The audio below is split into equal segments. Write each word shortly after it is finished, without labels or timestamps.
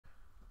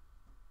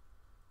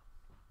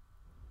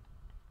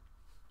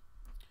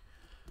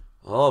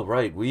All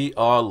right, we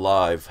are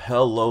live.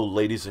 Hello,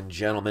 ladies and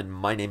gentlemen.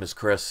 My name is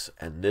Chris,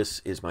 and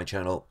this is my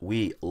channel,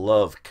 We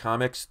Love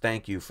Comics.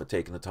 Thank you for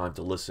taking the time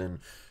to listen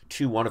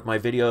to one of my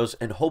videos,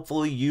 and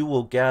hopefully you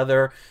will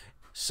gather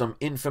some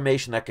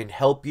information that can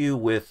help you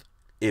with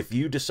if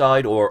you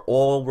decide or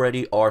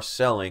already are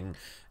selling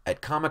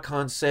at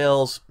Comic-Con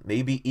sales,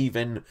 maybe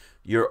even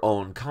your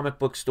own comic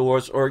book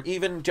stores, or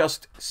even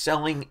just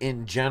selling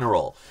in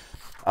general.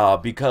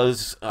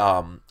 Because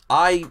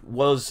I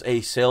was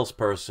a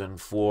salesperson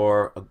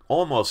for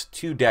almost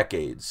 2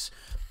 decades.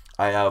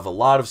 I have a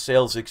lot of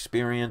sales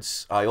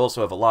experience. I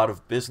also have a lot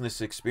of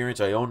business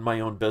experience. I own my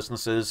own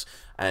businesses.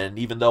 And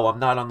even though I'm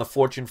not on the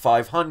Fortune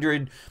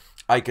 500,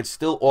 I could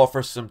still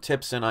offer some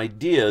tips and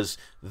ideas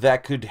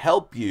that could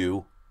help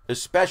you,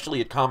 especially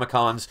at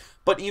Comic-Cons,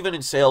 but even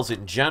in sales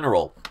in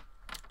general.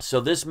 So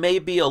this may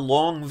be a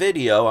long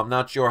video. I'm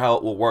not sure how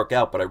it will work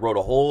out, but I wrote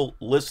a whole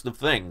list of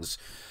things.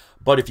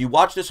 But if you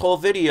watch this whole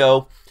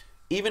video,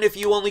 even if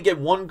you only get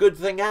one good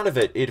thing out of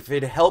it, if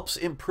it helps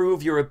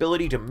improve your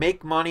ability to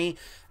make money,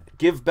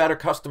 give better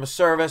customer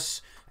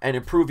service, and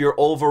improve your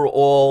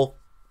overall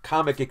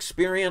comic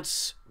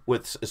experience,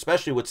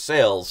 especially with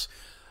sales,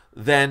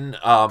 then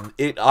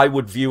I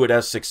would view it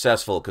as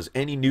successful, because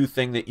any new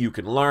thing that you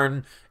can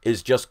learn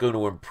is just going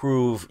to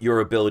improve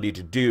your ability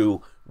to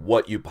do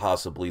what you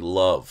possibly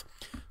love.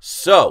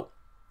 So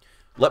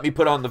let me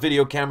put on the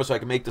video camera so I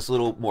can make this a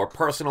little more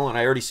personal, and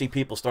I already see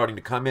people starting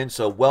to come in,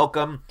 so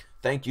welcome.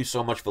 Thank you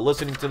so much for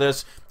listening to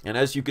this. And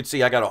as you can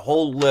see, I got a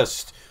whole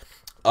list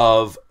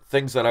of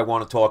things that I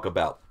want to talk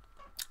about.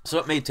 So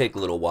it may take a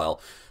little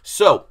while.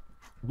 So,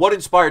 what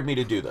inspired me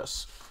to do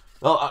this?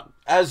 Well,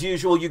 as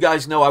usual, you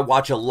guys know I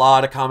watch a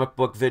lot of comic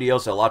book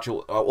videos. I watch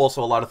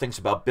also a lot of things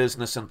about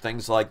business and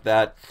things like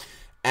that.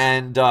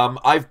 And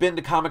I've been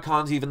to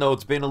Comic-Cons, even though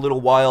it's been a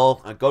little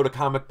while. I go to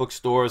comic book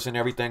stores and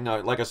everything.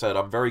 Like I said,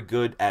 I'm very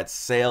good at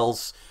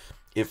sales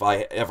if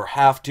I ever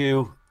have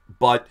to.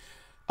 But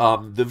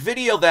the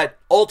video that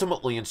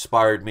ultimately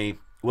inspired me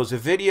was a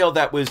video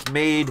that was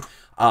made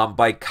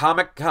by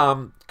Comic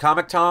Tom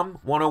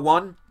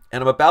 101.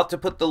 And I'm about to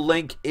put the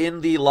link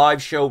in the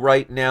live show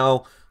right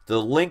now.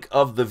 The link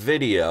of the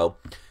video.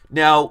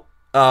 Now,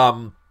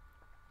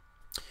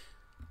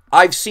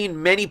 I've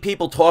seen many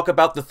people talk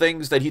about the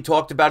things that he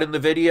talked about in the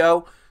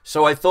video,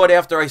 so I thought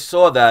after I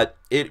saw that,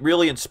 it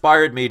really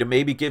inspired me to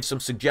maybe give some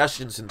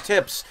suggestions and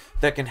tips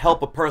that can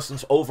help a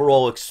person's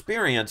overall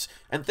experience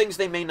and things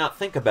they may not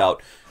think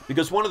about.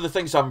 Because one of the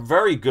things I'm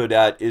very good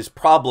at is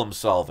problem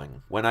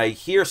solving. When I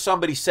hear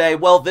somebody say,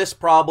 well, this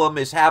problem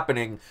is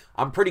happening,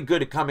 I'm pretty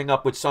good at coming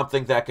up with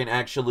something that can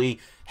actually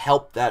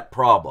help that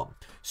problem.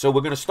 So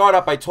we're going to start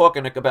out by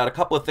talking about a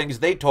couple of things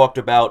they talked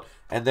about,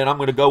 and then I'm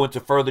going to go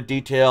into further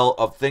detail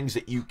of things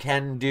that you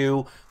can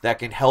do that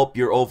can help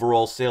your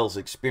overall sales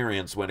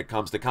experience when it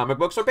comes to comic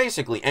books, or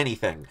basically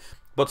anything.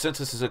 But since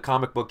this is a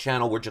comic book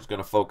channel, we're just going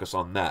to focus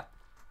on that.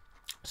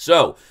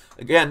 So,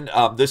 again,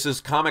 this is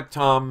Comic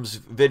Tom's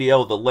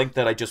video, the link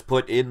that I just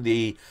put in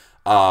the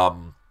live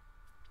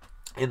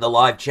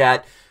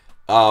chat.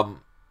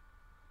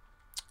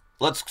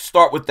 Let's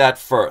start with that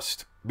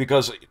first.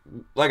 Because,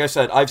 like I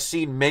said, I've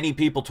seen many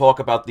people talk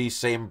about these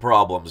same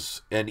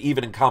problems, and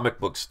even in comic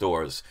book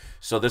stores.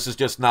 So this is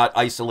just not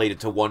isolated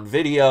to one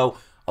video.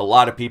 A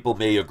lot of people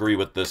may agree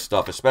with this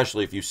stuff,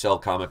 especially if you sell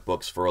comic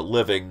books for a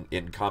living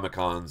in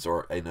Comic-Cons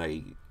or in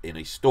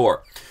a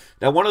store.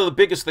 Now, one of the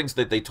biggest things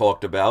that they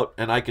talked about,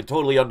 and I can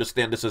totally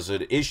understand this as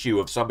an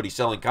issue of somebody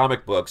selling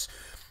comic books,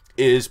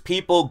 is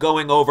people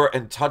going over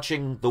and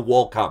touching the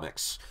wall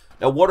comics.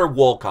 Now, what are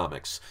wall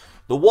comics?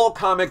 The wall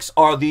comics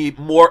are the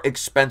more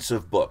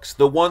expensive books,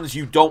 the ones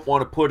you don't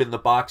want to put in the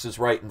boxes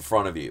right in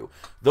front of you.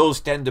 Those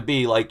tend to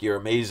be like your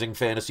Amazing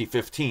Fantasy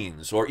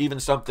 15s, or even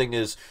something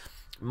as,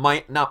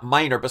 not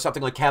minor, but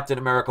something like Captain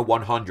America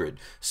 100.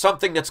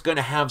 Something that's going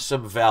to have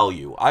some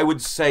value. I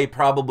would say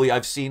probably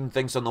I've seen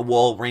things on the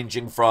wall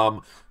ranging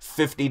from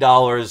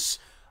 $50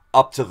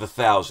 up to the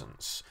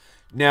thousands.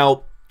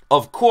 Now,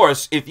 of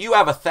course, if you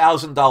have a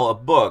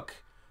 $1,000 book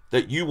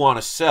that you want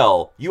to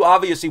sell, you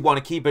obviously want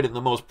to keep it in the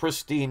most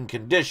pristine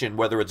condition,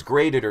 whether it's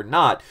graded or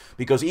not,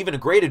 because even a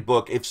graded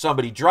book, if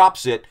somebody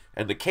drops it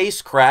and the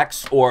case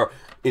cracks or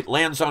it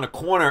lands on a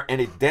corner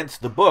and it dents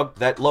the book,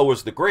 that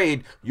lowers the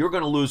grade, you're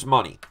going to lose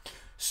money.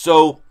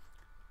 So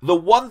the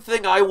one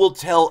thing I will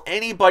tell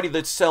anybody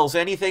that sells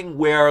anything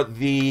where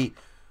the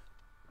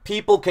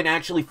people can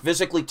actually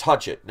physically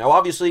touch it. Now,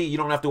 obviously, you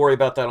don't have to worry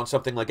about that on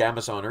something like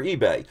Amazon or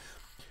eBay.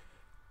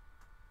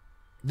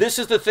 This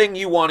is the thing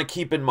you want to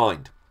keep in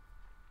mind.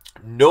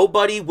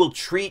 Nobody will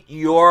treat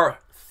your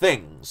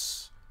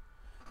things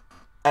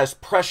as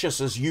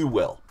precious as you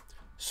will.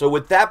 So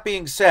with that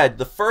being said,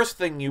 the first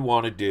thing you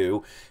want to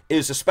do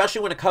is,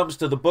 especially when it comes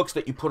to the books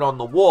that you put on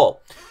the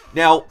wall.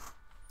 Now,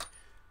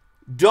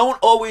 don't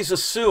always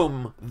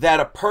assume that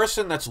a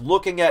person that's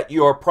looking at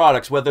your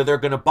products, whether they're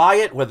going to buy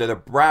it, whether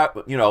they're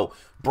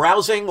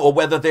browsing, or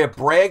whether they're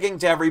bragging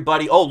to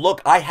everybody, oh,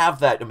 look, I have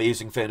that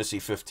Amazing Fantasy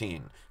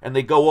 15, and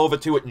they go over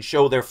to it and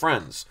show their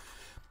friends.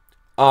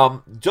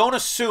 don't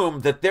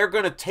assume that they're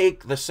going to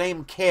take the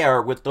same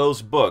care with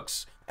those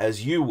books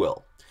as you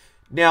will.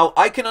 Now,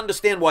 I can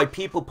understand why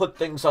people put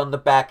things on the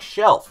back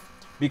shelf,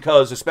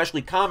 because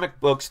especially comic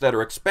books that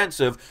are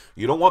expensive,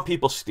 you don't want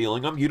people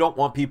stealing them. You don't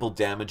want people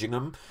damaging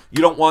them.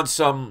 You don't want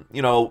some,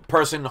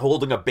 person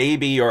holding a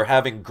baby or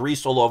having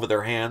grease all over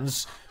their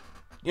hands,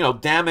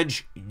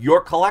 damage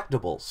your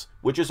collectibles,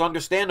 which is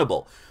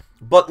understandable.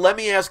 But let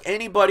me ask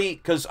anybody,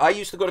 because I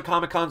used to go to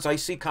Comic-Cons, I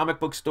see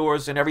comic book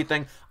stores and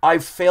everything.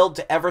 I've failed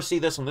to ever see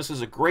this, and this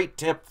is a great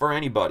tip for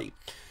anybody.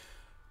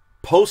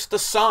 Post a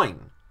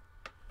sign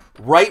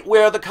right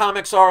where the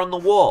comics are on the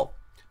wall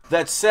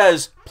that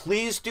says,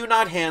 please do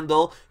not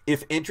handle.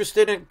 If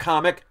interested in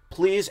comic,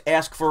 please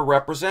ask for a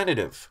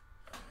representative.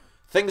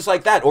 Things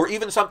like that. Or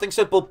even something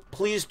simple,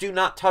 please do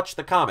not touch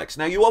the comics.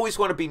 Now, you always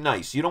want to be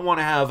nice. You don't want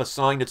to have a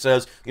sign that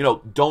says,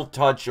 don't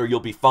touch or you'll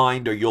be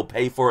fined or you'll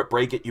pay for it,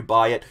 break it, you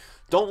buy it.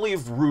 Don't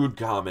leave rude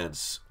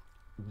comments.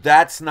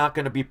 That's not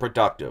going to be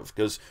productive,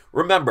 because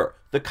remember,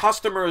 the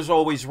customer is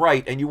always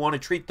right, and you want to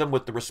treat them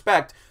with the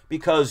respect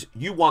because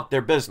you want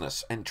their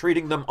business, and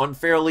treating them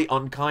unfairly,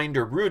 unkind,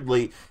 or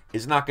rudely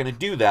is not going to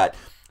do that.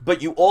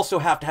 But you also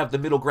have to have the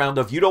middle ground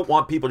of, you don't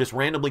want people just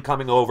randomly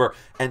coming over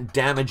and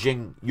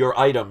damaging your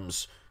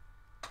items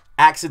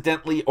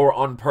accidentally or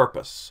on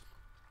purpose.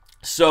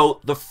 So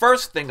the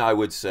first thing I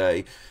would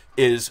say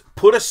is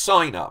put a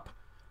sign up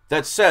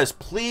that says,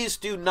 please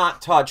do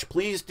not touch,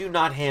 please do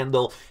not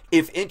handle.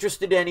 If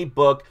interested in any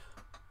book,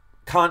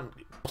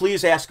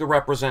 please ask a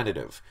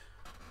representative.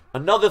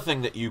 Another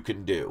thing that you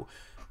can do,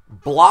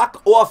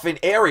 block off an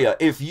area.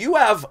 If you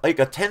have like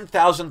a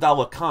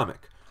 $10,000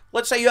 comic,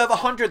 let's say you have a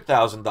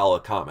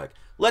 $100,000 comic.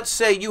 Let's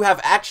say you have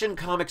Action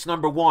Comics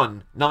number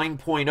 1,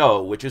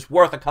 9.0, which is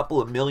worth a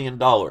couple of $1 million.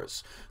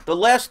 The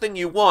last thing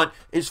you want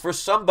is for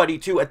somebody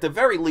to, at the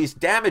very least,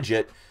 damage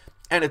it,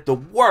 and at the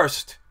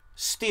worst,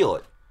 steal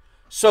it.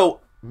 So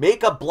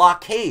make a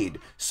blockade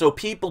so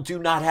people do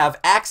not have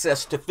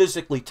access to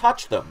physically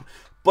touch them.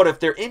 But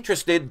if they're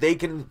interested, they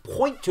can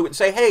point to it and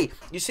say, hey,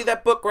 you see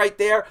that book right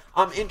there?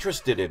 I'm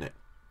interested in it.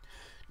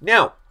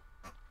 Now,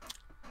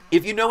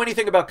 if you know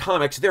anything about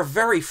comics, they're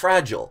very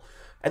fragile.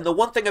 And the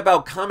one thing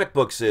about comic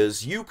books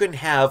is you can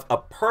have a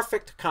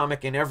perfect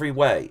comic in every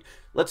way.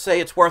 Let's say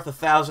it's worth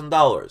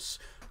 $1,000.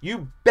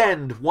 You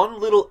bend one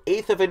little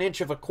eighth of an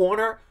inch of a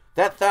corner,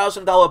 that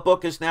 $1,000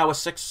 book is now a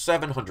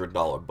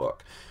 $600-700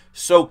 book.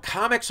 So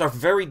comics are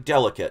very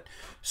delicate.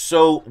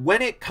 So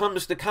when it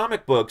comes to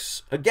comic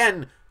books,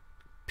 again,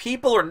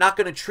 people are not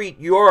going to treat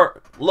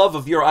your love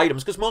of your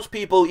items, because most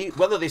people,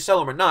 whether they sell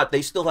them or not,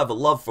 they still have a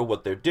love for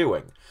what they're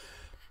doing.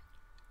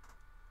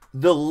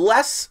 The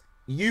less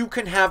you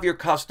can have your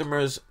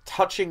customers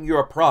touching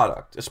your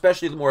product,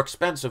 especially the more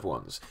expensive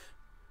ones,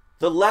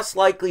 the less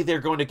likely they're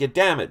going to get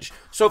damaged.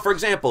 So, for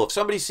example, if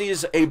somebody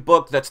sees a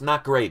book that's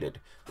not graded,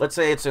 let's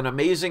say it's an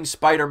Amazing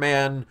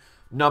Spider-Man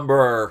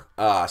number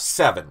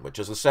 7, which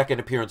is the second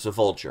appearance of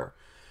Vulture.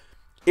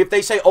 If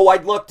they say, oh,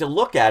 I'd love to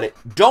look at it,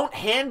 don't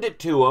hand it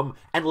to them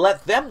and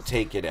let them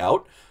take it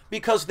out,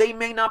 because they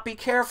may not be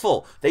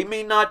careful. They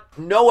may not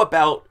know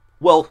about,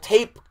 well,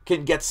 tape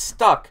can get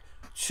stuck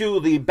to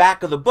the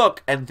back of the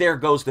book, and there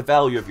goes the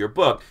value of your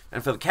book.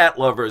 And for the cat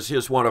lovers,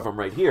 here's one of them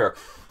right here.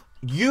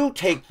 You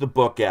take the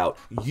book out.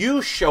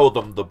 You show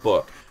them the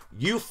book.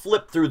 You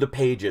flip through the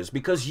pages,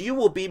 because you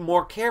will be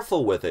more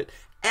careful with it.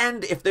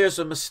 And if there's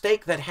a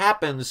mistake that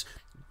happens,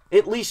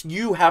 at least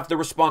you have the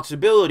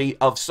responsibility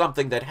of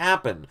something that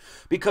happened.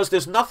 Because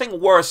there's nothing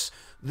worse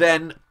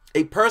than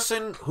a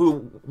person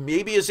who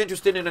maybe is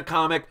interested in a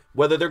comic,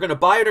 whether they're going to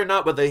buy it or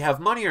not, whether they have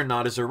money or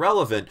not is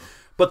irrelevant,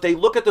 but they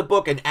look at the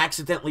book and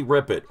accidentally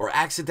rip it or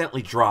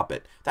accidentally drop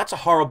it. That's a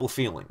horrible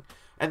feeling.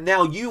 And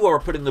now you are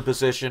put in the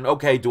position,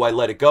 okay, do I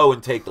let it go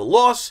and take the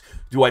loss?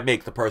 Do I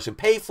make the person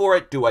pay for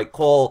it? Do I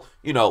call,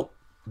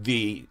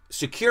 the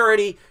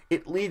security?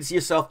 It leads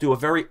yourself to a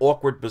very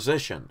awkward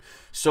position.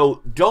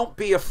 So don't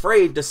be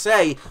afraid to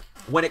say,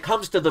 when it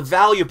comes to the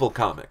valuable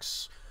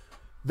comics,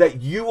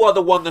 that you are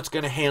the one that's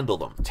going to handle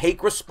them.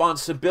 Take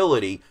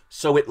responsibility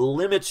so it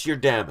limits your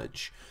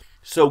damage.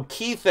 So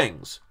key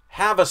things: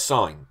 have a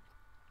sign.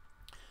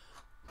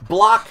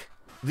 Block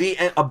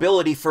the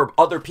ability for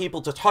other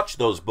people to touch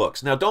those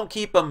books. Now, don't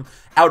keep them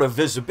out of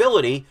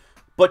visibility,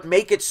 but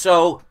make it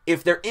so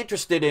if they're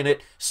interested in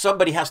it,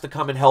 somebody has to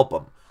come and help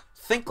them.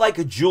 Think like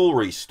a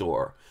jewelry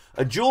store.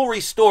 A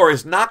jewelry store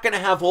is not going to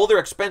have all their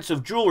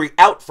expensive jewelry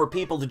out for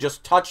people to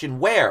just touch and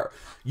wear.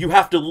 You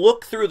have to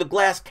look through the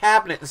glass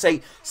cabinet and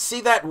say,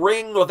 see that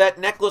ring or that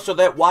necklace or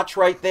that watch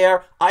right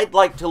there? I'd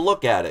like to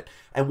look at it.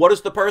 And what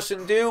does the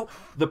person do?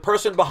 The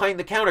person behind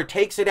the counter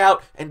takes it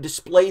out and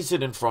displays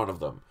it in front of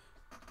them.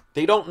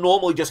 They don't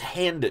normally just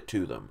hand it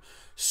to them.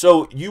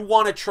 So you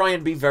want to try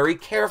and be very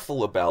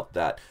careful about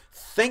that.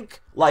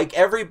 Think like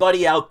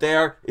everybody out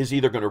there is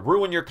either going to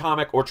ruin your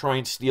comic or try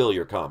and steal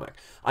your comic.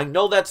 I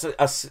know that's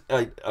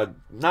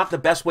not the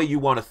best way you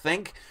want to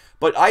think,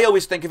 but I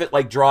always think of it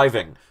like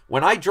driving.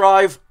 When I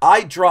drive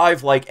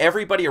like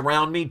everybody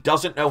around me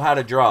doesn't know how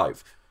to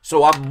drive.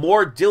 So I'm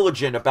more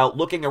diligent about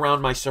looking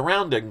around my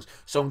surroundings.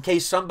 So in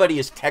case somebody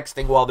is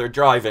texting while they're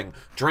driving,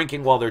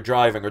 drinking while they're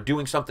driving, or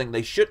doing something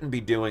they shouldn't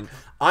be doing,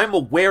 I'm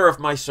aware of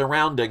my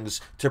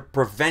surroundings to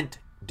prevent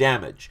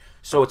damage.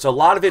 So a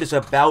lot of it is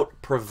about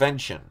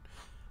prevention.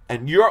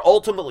 And you're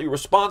ultimately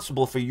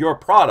responsible for your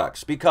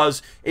products,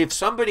 because if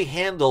somebody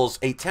handles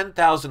a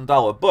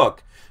 $10,000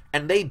 book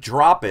and they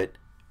drop it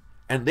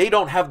and they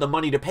don't have the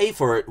money to pay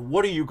for it,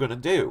 what are you going to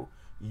do?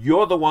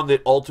 You're the one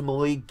that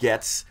ultimately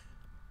gets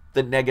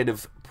the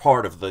negative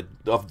part of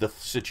the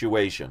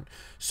situation.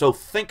 So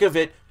think of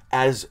it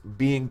as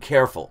being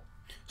careful.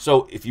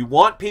 So if you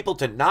want people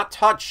to not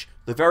touch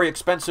the very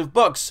expensive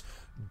books,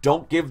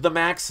 don't give them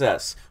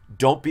access.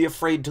 Don't be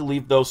afraid to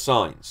leave those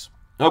signs.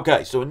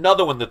 Okay, so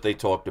another one that they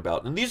talked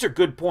about, and these are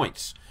good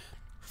points.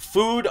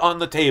 Food on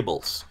the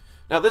tables.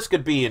 Now, this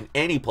could be in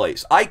any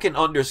place. I can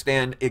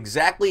understand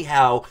exactly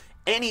how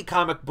any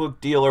comic book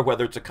dealer,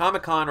 whether it's a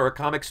Comic-Con or a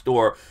comic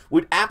store,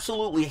 would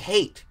absolutely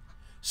hate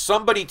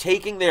somebody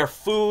taking their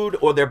food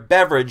or their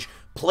beverage,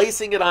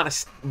 placing it on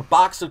a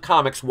box of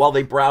comics while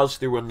they browse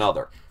through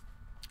another.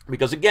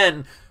 Because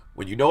again,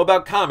 when you know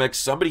about comics,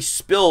 somebody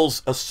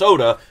spills a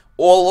soda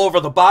all over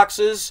the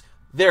boxes,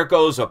 there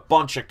goes a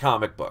bunch of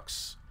comic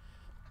books.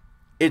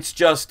 It's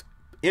just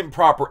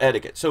improper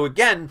etiquette. So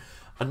again,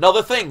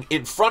 another thing,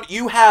 in front,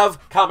 you have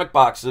comic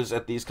boxes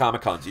at these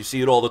Comic-Cons. You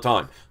see it all the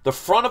time. The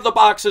front of the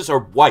boxes are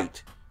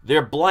white.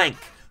 They're blank.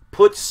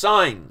 Put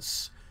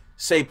signs.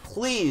 Say,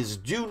 please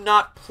do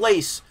not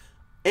place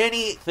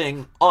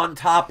anything on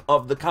top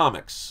of the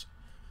comics.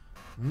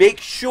 Make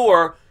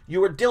sure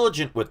you are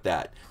diligent with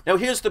that. Now,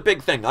 here's the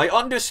big thing. I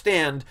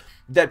understand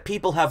that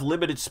people have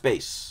limited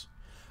space.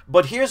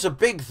 But here's a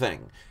big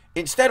thing.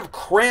 Instead of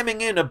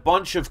cramming in a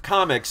bunch of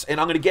comics, and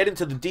I'm going to get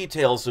into the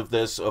details of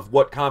this, of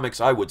what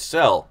comics I would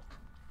sell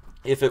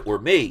if it were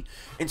me,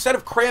 instead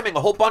of cramming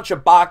a whole bunch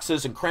of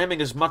boxes and cramming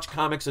as much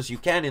comics as you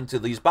can into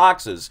these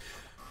boxes,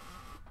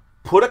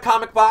 put a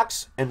comic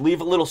box and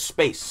leave a little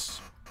space.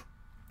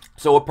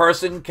 So a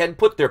person can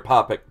put their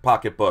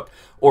pocketbook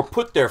or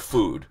put their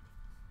food.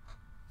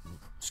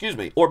 Excuse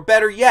me. Or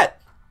better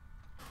yet,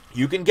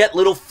 you can get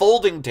little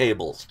folding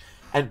tables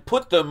and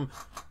put them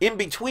in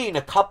between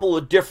a couple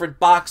of different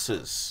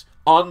boxes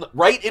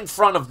right in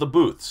front of the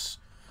booths.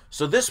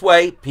 So this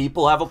way,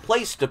 people have a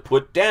place to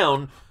put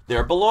down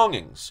their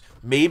belongings.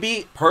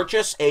 Maybe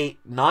purchase a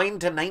 $9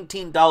 to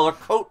 $19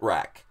 coat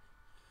rack.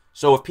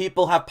 So if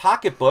people have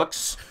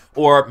pocketbooks,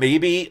 or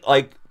maybe,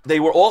 like they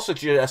were also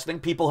suggesting,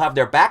 people have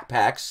their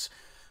backpacks,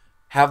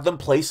 have them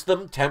place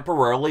them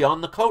temporarily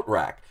on the coat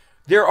rack.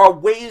 There are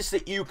ways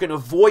that you can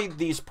avoid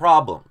these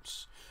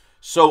problems.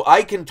 So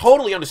I can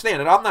totally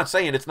understand it. I'm not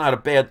saying it's not a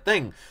bad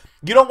thing.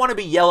 You don't want to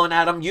be yelling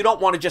at them. You don't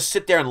want to just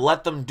sit there and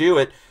let them do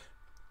it.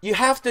 You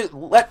have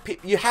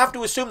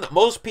to assume that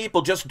most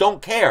people just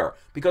don't care,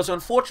 because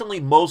unfortunately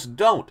most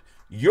don't.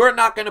 You're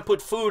not going to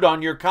put food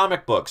on your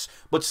comic books,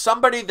 but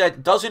somebody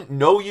that doesn't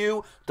know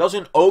you,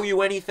 doesn't owe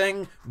you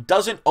anything,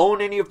 doesn't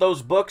own any of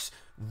those books,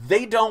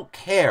 they don't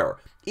care,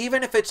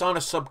 even if it's on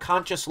a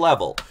subconscious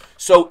level.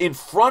 So in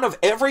front of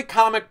every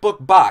comic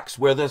book box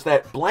where there's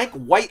that blank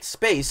white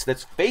space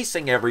that's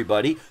facing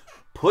everybody,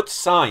 put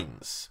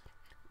signs.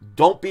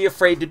 Don't be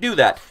afraid to do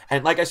that.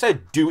 And like I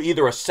said, do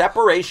either a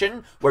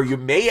separation where you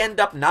may end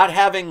up not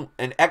having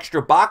an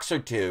extra box or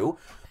two,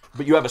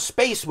 but you have a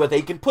space where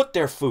they can put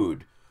their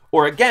food.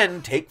 Or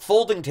again, take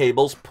folding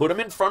tables, put them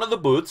in front of the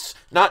booths,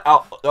 not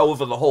out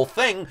over the whole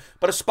thing,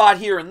 but a spot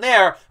here and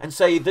there, and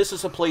say, this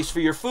is a place for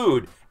your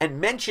food. And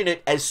mention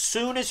it as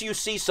soon as you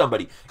see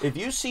somebody. If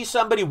you see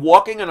somebody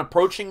walking and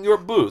approaching your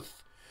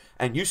booth,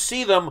 and you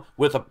see them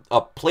with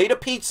a plate of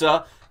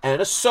pizza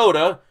and a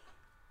soda,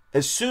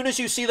 as soon as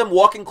you see them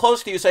walking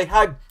close to you, say,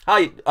 hi,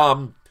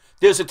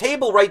 there's a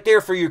table right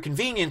there for your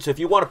convenience if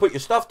you want to put your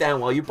stuff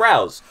down while you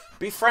browse.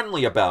 Be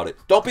friendly about it.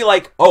 Don't be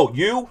like, oh,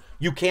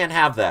 you can't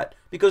have that.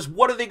 Because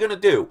what are they going to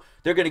do?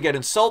 They're going to get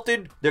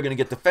insulted, they're going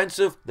to get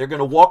defensive, they're going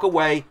to walk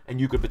away, and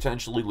you could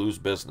potentially lose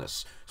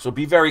business. So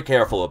be very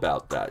careful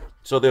about that.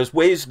 So there's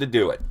ways to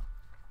do it.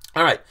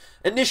 All right,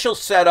 initial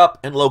setup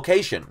and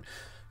location.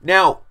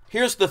 Now,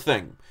 here's the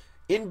thing.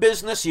 In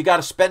business, you got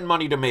to spend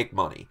money to make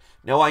money.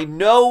 Now, I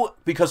know,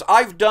 because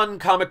I've done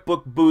comic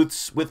book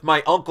booths with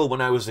my uncle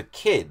when I was a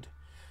kid.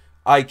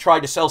 I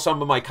tried to sell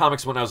some of my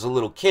comics when I was a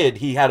little kid.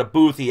 He had a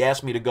booth. He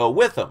asked me to go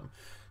with him.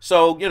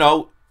 So, you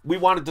know, we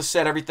wanted to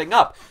set everything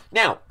up.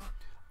 Now,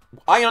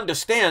 I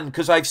understand,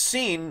 because I've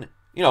seen,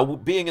 you know,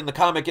 being in the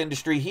comic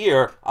industry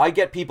here, I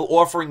get people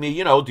offering me,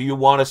 you know, do you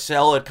want to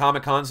sell at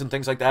Comic-Cons and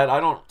things like that?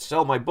 I don't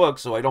sell my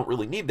books, so I don't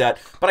really need that.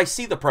 But I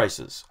see the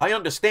prices. I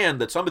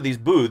understand that some of these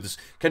booths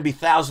can be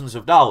thousands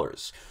of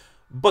dollars.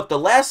 But the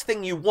last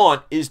thing you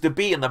want is to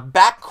be in the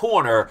back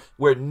corner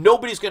where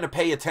nobody's going to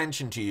pay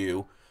attention to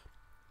you,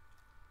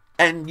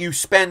 and you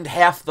spend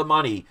half the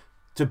money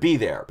to be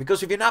there.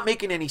 Because if you're not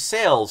making any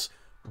sales,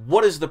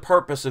 what is the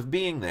purpose of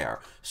being there?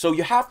 So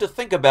you have to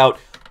think about,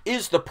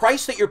 is the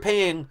price that you're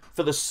paying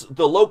for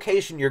the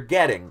location you're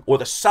getting, or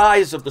the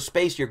size of the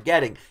space you're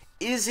getting,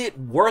 is it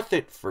worth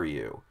it for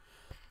you?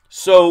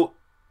 So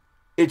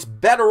it's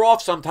better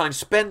off sometimes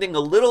spending a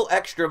little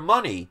extra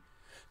money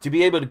to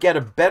be able to get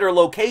a better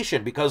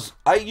location, because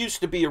I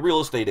used to be a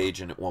real estate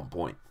agent at one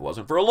point. It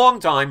wasn't for a long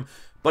time,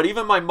 but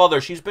even my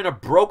mother, she's been a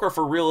broker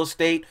for real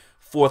estate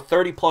for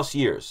 30 plus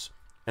years.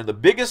 And the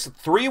biggest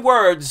 3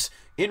 words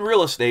in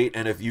real estate,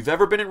 and if you've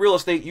ever been in real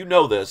estate, you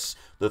know this,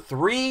 the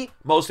 3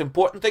 most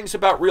important things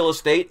about real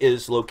estate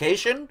is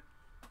location,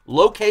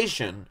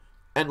 location,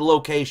 and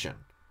location.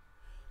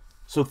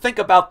 So think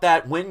about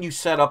that when you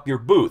set up your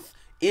booth,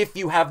 if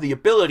you have the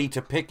ability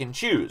to pick and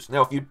choose.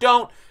 Now, if you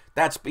don't,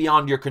 that's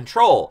beyond your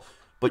control.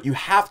 But you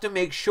have to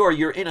make sure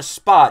you're in a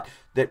spot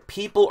that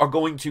people are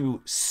going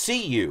to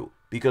see you,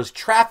 because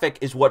traffic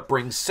is what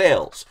brings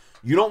sales.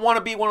 You don't want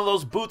to be one of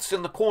those booths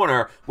in the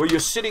corner where you're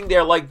sitting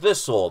there like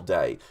this all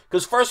day.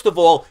 Because first of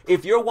all,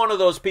 if you're one of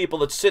those people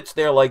that sits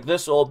there like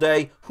this all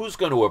day, who's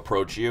going to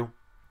approach you?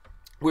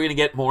 We're going to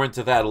get more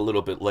into that a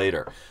little bit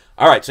later.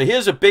 All right, so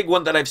here's a big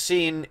one that I've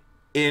seen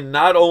in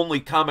not only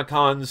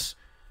Comic-Cons,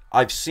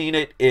 I've seen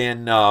it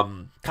in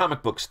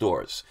comic book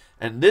stores.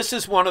 And this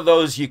is one of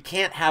those, you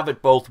can't have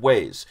it both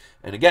ways.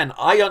 And again,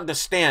 I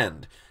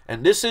understand.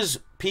 And this is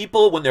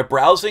people, when they're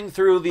browsing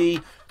through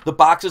the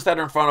boxes that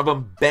are in front of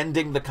them,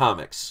 bending the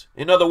comics.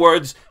 In other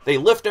words, they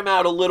lift them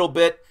out a little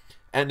bit,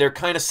 and they're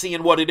kind of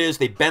seeing what it is.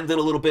 They bend it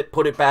a little bit,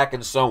 put it back,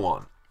 and so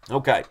on.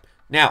 Okay,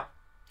 now,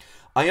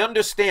 I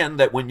understand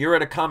that when you're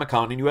at a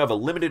Comic-Con and you have a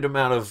limited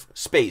amount of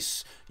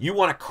space, you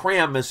want to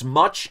cram as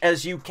much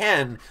as you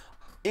can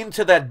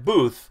into that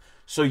booth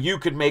so you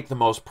could make the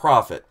most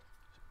profit.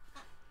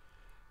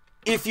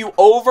 If you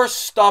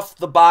overstuff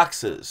the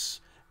boxes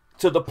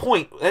to the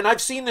point, and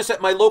I've seen this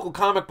at my local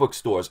comic book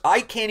stores,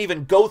 I can't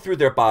even go through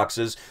their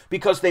boxes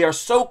because they are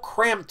so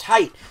crammed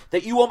tight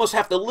that you almost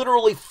have to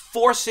literally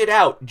force it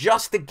out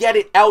just to get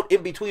it out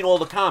in between all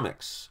the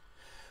comics.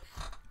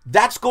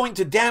 That's going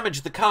to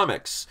damage the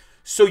comics.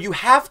 So you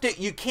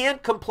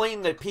can't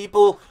complain that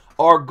people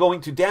are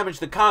going to damage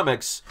the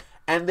comics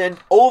and then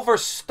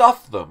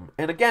overstuff them.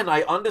 And again,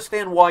 I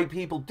understand why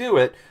people do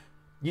it.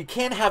 You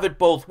can't have it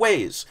both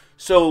ways.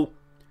 So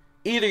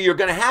either you're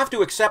going to have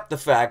to accept the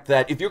fact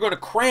that if you're going to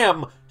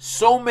cram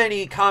so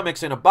many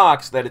comics in a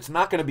box that it's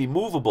not going to be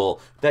movable,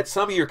 that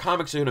some of your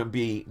comics are going to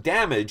be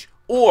damaged,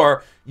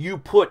 or you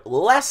put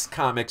less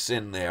comics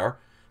in there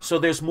so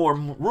there's more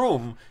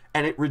room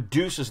and it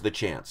reduces the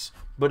chance.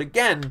 But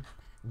again,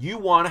 you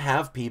want to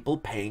have people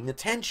paying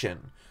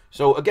attention.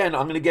 So again,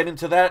 I'm going to get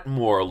into that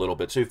more a little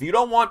bit. So if you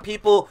don't want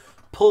people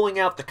pulling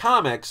out the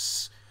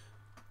comics,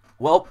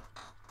 well,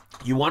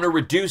 you want to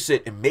reduce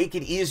it and make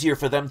it easier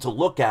for them to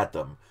look at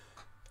them.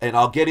 And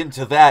I'll get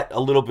into that a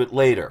little bit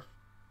later.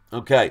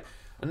 Okay,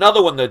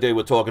 another one that they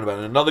were talking about,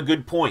 and another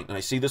good point, and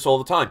I see this all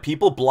the time,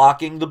 people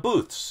blocking the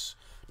booths.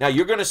 Now,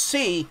 you're going to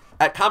see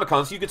at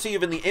Comic-Cons, you can see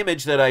even the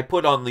image that I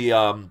put on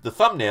the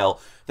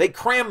thumbnail, they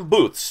cram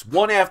booths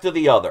one after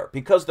the other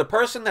because the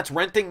person that's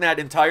renting that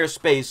entire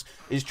space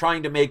is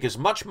trying to make as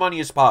much money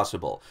as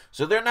possible.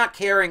 So they're not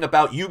caring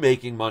about you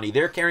making money,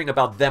 they're caring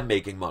about them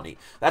making money.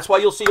 That's why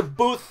you'll see a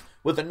booth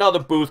with another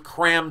booth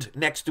crammed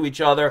next to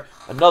each other,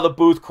 another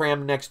booth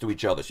crammed next to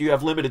each other. So you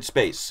have limited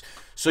space.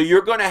 So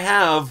you're going to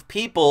have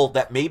people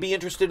that may be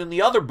interested in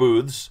the other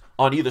booths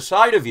on either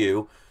side of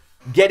you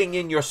getting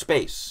in your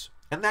space.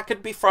 And that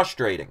could be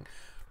frustrating.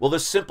 Well,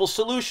 there's simple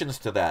solutions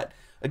to that.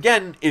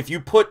 Again, if you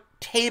put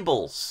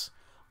tables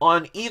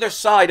on either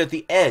side at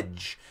the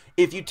edge,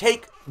 if you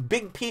take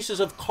big pieces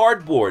of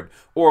cardboard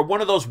or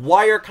one of those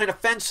wire kind of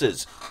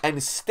fences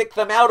and stick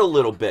them out a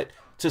little bit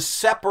to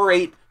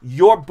separate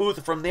your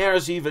booth from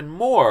theirs even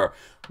more,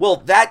 well,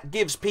 that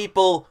gives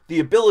people the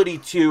ability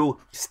to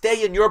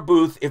stay in your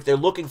booth if they're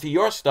looking for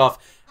your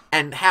stuff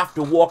and have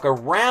to walk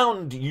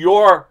around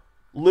your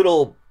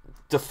little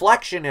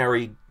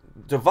deflectionary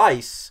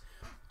device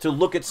to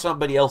look at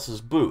somebody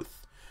else's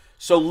booth.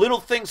 So little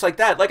things like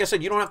that, like I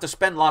said, you don't have to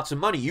spend lots of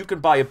money. You can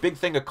buy a big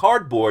thing of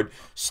cardboard,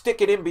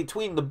 stick it in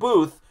between the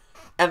booth,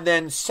 and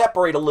then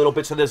separate a little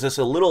bit so there's this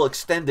a little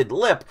extended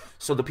lip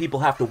so the people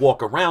have to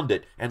walk around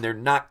it and they're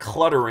not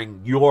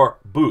cluttering your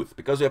booth.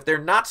 Because if they're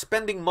not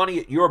spending money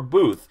at your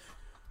booth,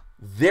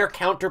 they're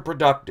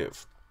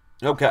counterproductive.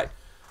 Okay,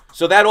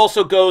 so that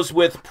also goes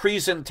with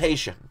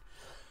presentation.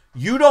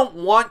 You don't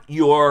want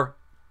your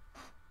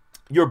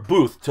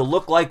booth to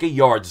look like a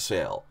yard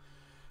sale.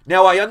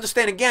 Now, I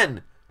understand,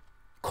 again,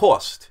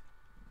 cost.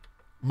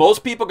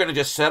 Most people are going to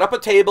just set up a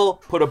table,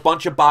 put a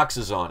bunch of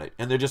boxes on it,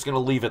 and they're just going to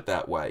leave it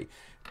that way.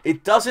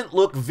 It doesn't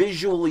look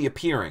visually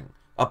appealing.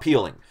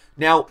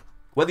 Now,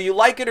 whether you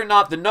like it or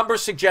not, the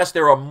numbers suggest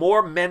there are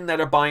more men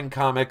that are buying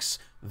comics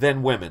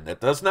than women.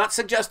 That does not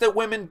suggest that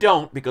women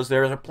don't, because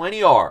there are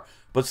plenty are.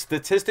 But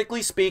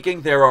statistically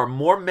speaking, there are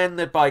more men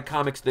that buy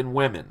comics than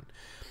women.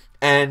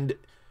 And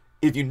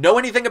if you know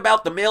anything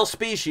about the male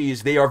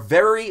species, they are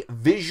very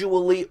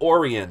visually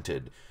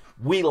oriented.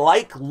 We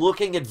like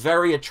looking at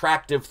very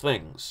attractive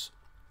things.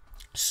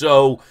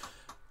 So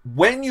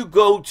when you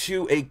go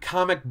to a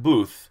comic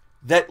booth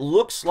that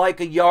looks like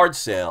a yard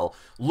sale,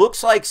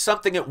 looks like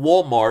something at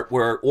Walmart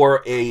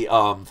or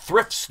a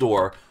thrift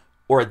store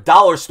or a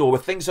dollar store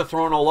where things are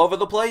thrown all over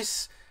the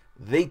place,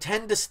 they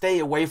tend to stay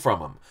away from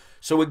them.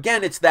 So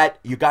again, it's that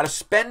you got to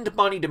spend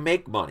money to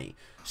make money.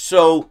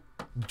 So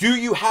do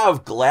you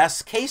have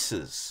glass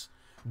cases?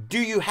 Do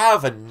you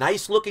have a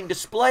nice looking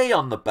display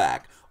on the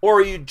back? Or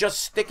are you just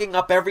sticking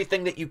up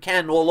everything that you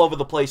can all over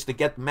the place to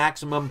get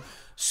maximum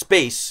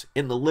space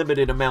in the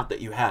limited amount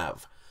that you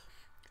have?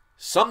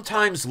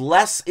 Sometimes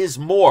less is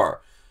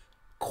more.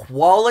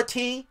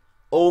 Quality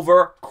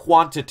over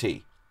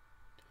quantity.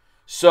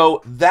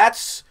 So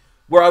that's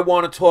where I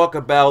want to talk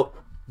about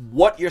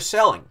what you're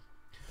selling.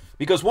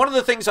 Because one of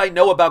the things I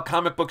know about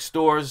comic book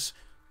stores,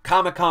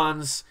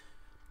 comic-cons,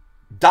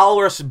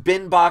 dollar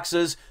bin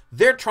boxes,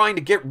 they're trying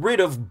to get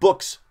rid of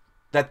books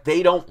that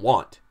they don't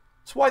want.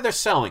 That's why they're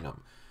selling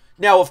them.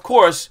 Now, of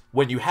course,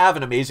 when you have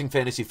an Amazing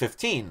Fantasy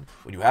 15,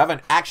 when you have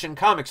an Action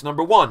Comics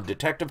 #1,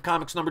 Detective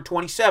Comics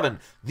 #27,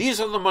 these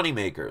are the money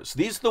makers.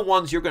 These are the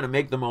ones you're going to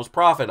make the most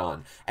profit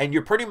on. And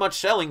you're pretty much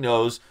selling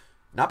those,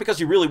 not because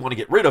you really want to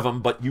get rid of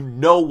them, but you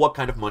know what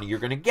kind of money you're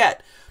going to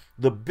get.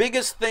 The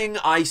biggest thing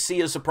I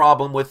see as a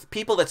problem with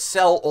people that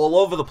sell all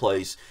over the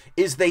place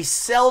is they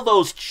sell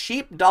those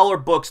cheap dollar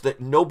books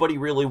that nobody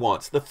really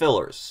wants, the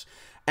fillers.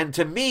 And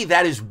to me,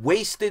 that is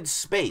wasted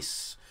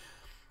space.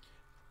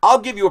 I'll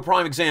give you a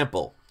prime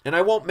example, and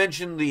I won't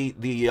mention the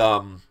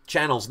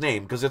channel's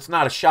name because it's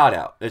not a shout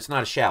out. It's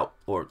not a shout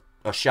or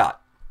a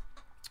shot.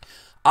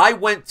 I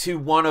went to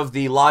one of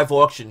the live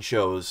auction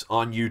shows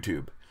on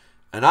YouTube,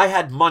 and I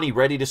had money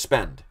ready to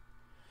spend.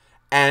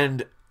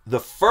 And the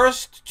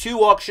first 2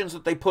 auctions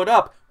that they put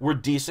up were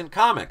decent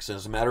comics.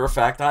 As a matter of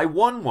fact, I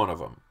won one of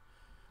them.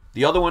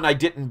 The other one I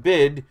didn't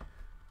bid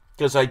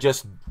because I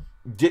just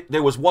did.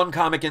 There was one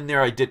comic in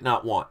there I did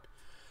not want.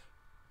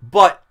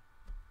 But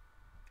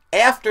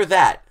after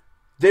that,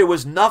 there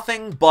was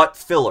nothing but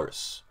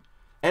fillers.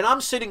 And I'm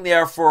sitting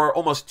there for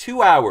almost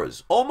 2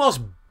 hours,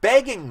 almost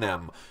begging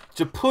them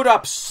to put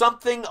up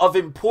something of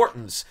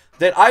importance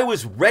that I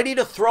was ready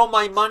to throw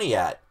my money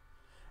at.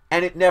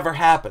 And it never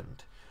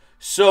happened.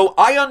 So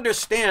I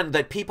understand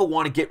that people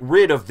want to get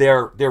rid of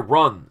their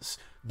runs,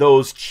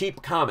 those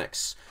cheap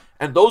comics.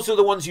 And those are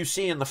the ones you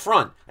see in the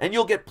front. And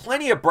you'll get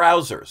plenty of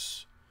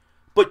browsers.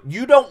 But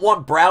you don't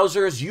want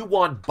browsers, you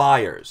want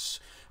buyers.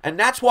 And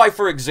that's why,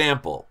 for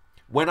example,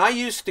 when I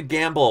used to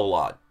gamble a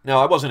lot,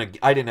 now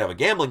I didn't have a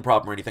gambling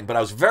problem or anything, but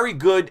I was very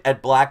good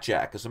at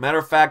blackjack. As a matter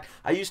of fact,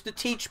 I used to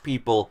teach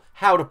people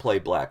how to play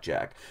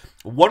blackjack.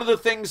 One of the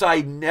things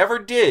I never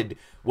did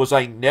was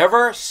I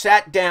never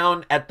sat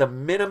down at the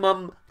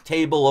minimum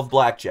table of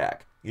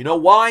blackjack. You know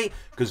why?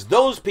 Because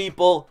those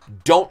people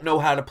don't know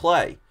how to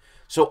play.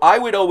 So I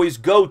would always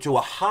go to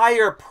a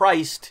higher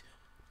priced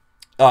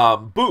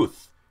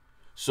booth.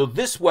 So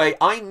this way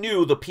I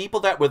knew the people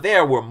that were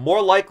there were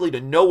more likely to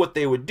know what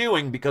they were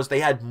doing because they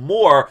had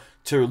more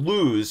to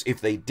lose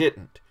if they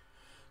didn't.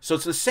 So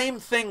it's the same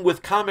thing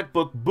with comic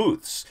book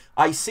booths.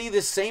 I see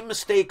this same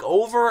mistake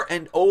over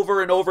and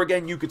over and over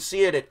again. You could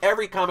see it at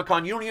every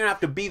Comic-Con. You don't even have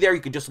to be there.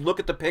 You could just look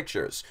at the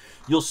pictures.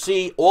 You'll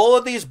see all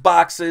of these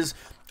boxes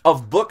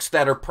of books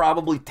that are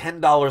probably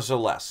 $10 or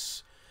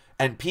less.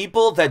 And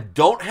people that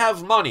don't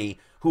have money,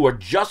 who are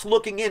just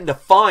looking in to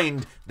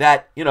find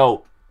that, you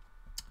know,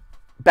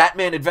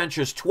 Batman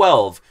Adventures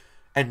 12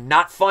 and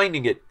not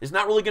finding it is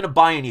not really going to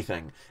buy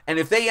anything. And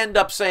if they end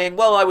up saying,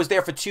 well, I was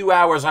there for 2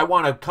 hours, I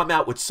want to come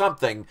out with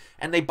something,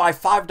 and they buy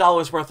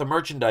 $5 worth of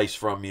merchandise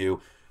from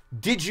you,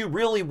 did you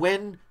really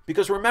win?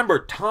 Because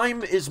remember,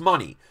 time is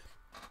money.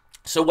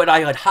 So what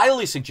I would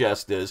highly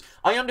suggest is,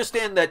 I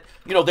understand that,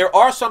 you know, there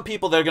are some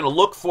people that are going to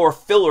look for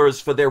fillers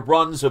for their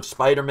runs of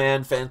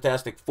Spider-Man,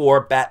 Fantastic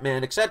Four,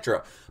 Batman,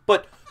 etc.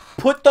 But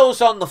put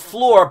those on the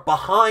floor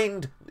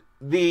behind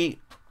the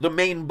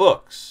main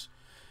books.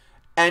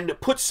 And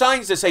put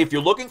signs that say, if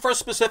you're looking for a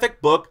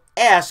specific book,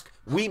 ask.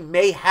 We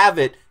may have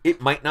it.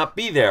 It might not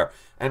be there.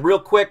 And real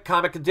quick,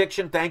 Comic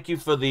Addiction, thank you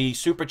for the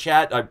super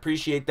chat. I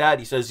appreciate that.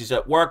 He says he's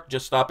at work,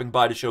 just stopping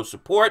by to show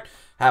support.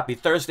 Happy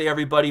Thursday,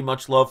 everybody.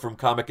 Much love from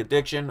Comic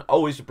Addiction.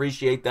 Always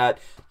appreciate that.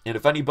 And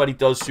if anybody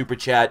does super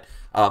chat,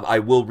 I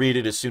will read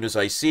it as soon as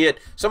I see it.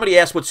 Somebody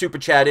asked what super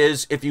chat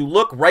is. If you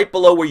look right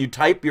below where you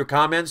type your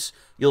comments,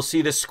 you'll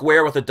see this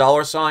square with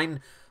a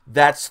 $sign.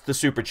 That's the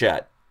super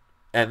chat.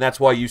 And that's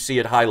why you see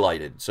it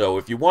highlighted. So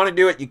if you want to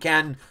do it, you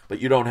can, but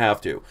you don't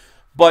have to.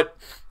 But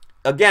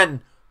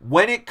again,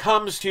 when it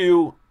comes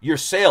to your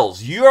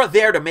sales, you're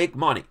there to make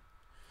money.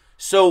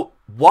 So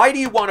why do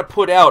you want to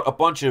put out a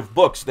bunch of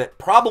books that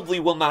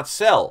probably will not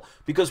sell?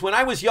 Because when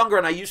I was younger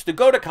and I used to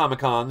go to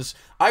Comic-Cons,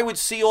 I would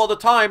see all the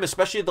time,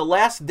 especially the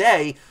last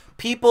day,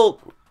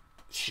 people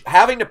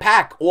having to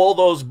pack all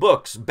those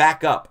books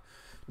back up.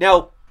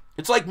 Now,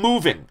 it's like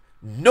moving.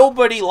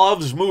 Nobody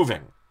loves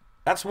moving.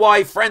 That's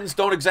why friends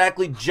don't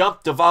exactly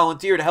jump to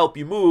volunteer to help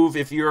you move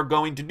if you're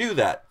going to do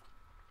that.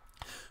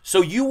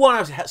 So you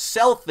want to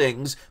sell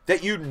things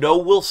that you know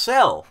will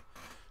sell.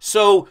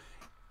 So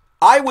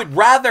I would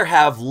rather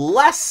have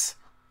less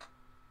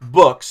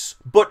books,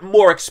 but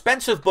more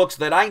expensive books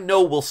that I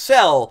know will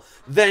sell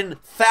than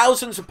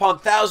thousands upon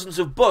thousands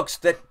of books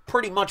that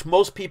pretty much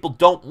most people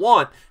don't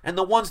want, and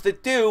the ones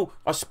that do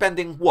are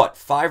spending, what,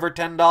 $5 or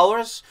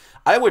 $10?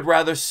 I would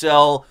rather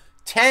sell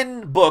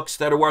 10 books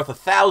that are worth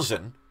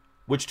 $1,000,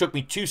 which took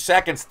me 2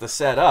 seconds to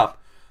set up,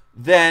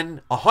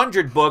 than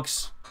 100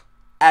 books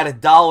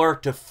at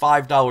 $1 to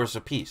 $5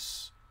 a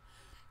piece.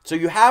 So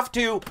you have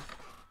to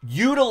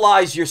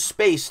utilize your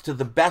space to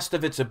the best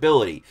of its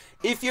ability.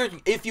 If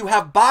you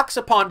have box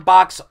upon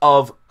box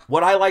of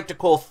what I like to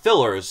call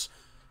fillers,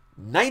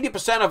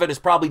 90% of it is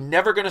probably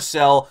never going to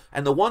sell,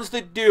 and the ones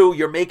that do,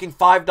 you're making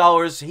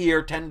 $5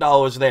 here,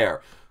 $10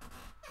 there.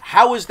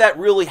 How is that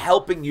really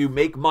helping you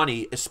make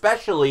money,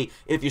 especially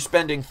if you're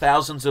spending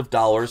thousands of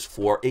dollars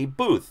for a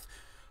booth?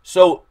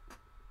 So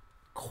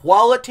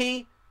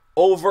quality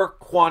over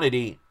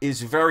quantity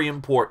is very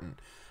important.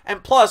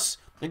 And plus,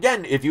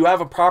 again, if you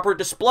have a proper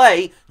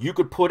display, you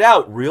could put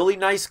out really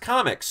nice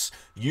comics.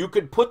 You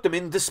could put them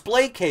in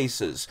display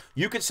cases.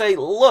 You could say,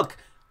 look,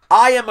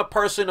 I am a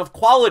person of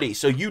quality,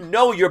 so you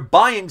know you're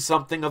buying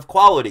something of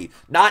quality.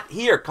 Not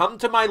here. Come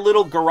to my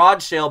little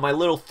garage sale, my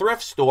little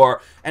thrift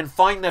store, and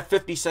find that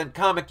 50-cent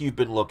comic you've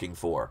been looking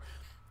for.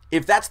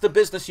 If that's the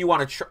business you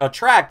want to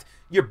attract,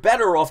 you're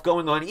better off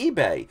going on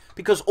eBay,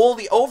 because all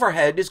the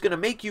overhead is going to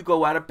make you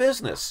go out of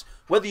business.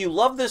 Whether you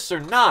love this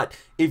or not,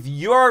 if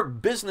your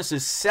business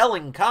is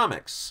selling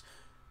comics,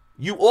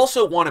 you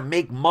also want to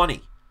make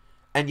money,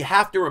 and you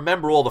have to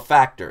remember all the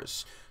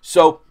factors.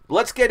 So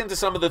let's get into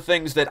some of the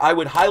things that I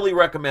would highly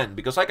recommend,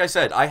 because like I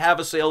said, I have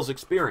a sales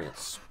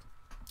experience.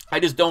 I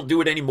just don't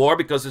do it anymore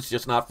because it's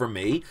just not for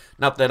me.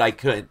 Not that I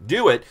couldn't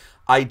do it,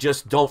 I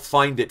just don't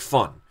find it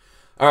fun.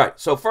 All right,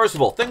 so first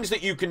of all, things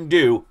that you can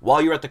do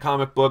while you're at the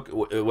comic book,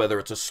 whether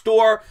it's a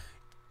store,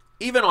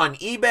 even on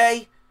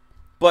eBay,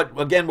 but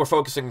again, we're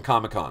focusing on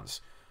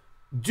Comic-Cons.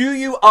 Do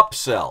you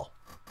upsell?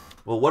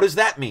 Well, what does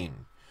that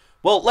mean?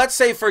 Well, let's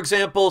say, for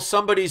example,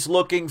 somebody's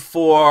looking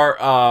for,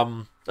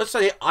 let's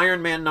say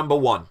Iron Man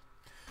 #1,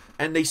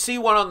 and they see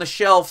one on the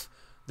shelf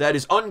that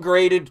is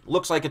ungraded,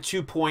 looks like a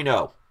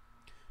 2.0.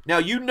 Now,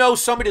 you know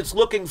somebody that's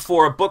looking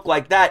for a book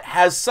like that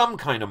has some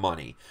kind of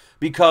money,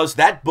 because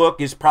that book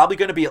is probably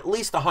going to be at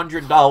least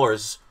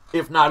 $100,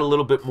 if not a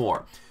little bit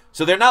more.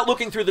 So they're not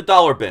looking through the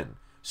dollar bin.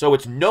 So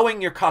it's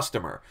knowing your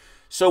customer.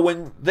 So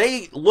when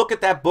they look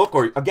at that book,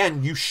 or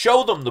again, you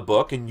show them the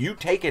book, and you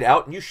take it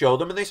out and you show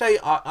them, and they say,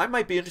 I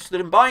might be interested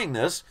in buying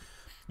this,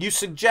 you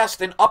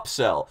suggest an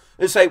upsell.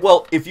 They say,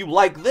 well, if you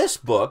like this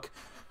book,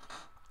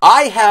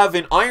 I have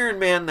an Iron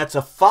Man that's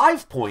a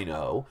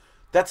 5.0,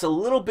 that's a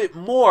little bit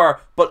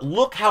more, but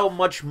look how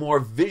much more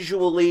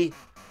visually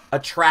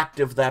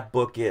attractive that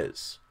book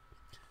is.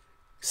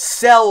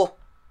 Sell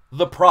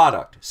the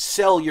product.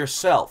 Sell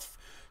yourself.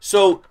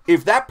 So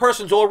if that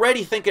person's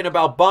already thinking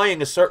about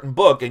buying a certain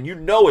book and you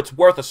know it's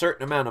worth a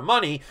certain amount of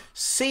money,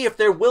 see if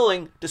they're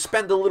willing to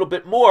spend a little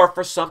bit more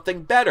for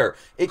something better.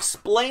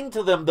 Explain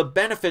to them the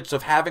benefits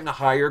of having a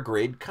higher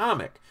grade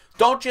comic.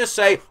 Don't just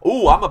say,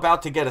 ooh, I'm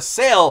about to get a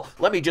sale,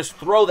 let me just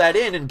throw that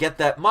in and get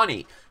that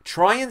money.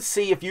 Try and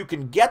see if you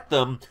can get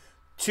them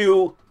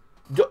to,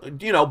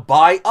 you know,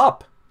 buy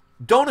up.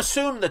 Don't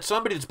assume that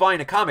somebody that's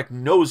buying a comic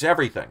knows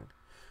everything.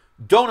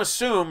 Don't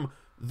assume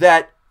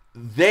that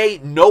they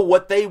know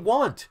what they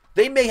want.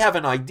 They may have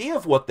an idea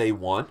of what they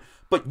want,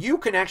 but you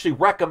can actually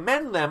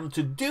recommend them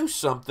to do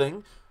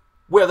something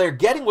where they're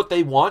getting what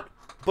they want,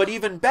 but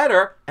even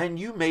better, and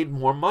you made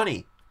more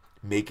money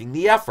making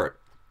the effort.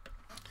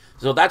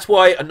 So that's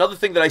why another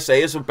thing that I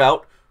say is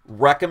about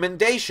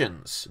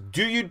recommendations.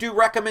 Do you do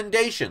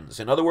recommendations?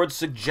 In other words,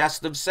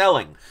 suggestive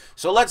selling.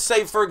 So let's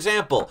say, for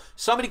example,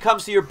 somebody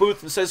comes to your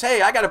booth and says,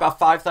 hey, I got about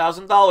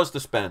 $5,000 to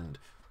spend.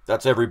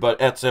 That's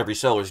every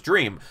seller's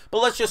dream.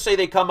 But let's just say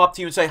they come up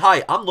to you and say,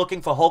 hi, I'm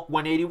looking for Hulk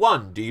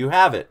 181. Do you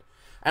have it?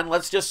 And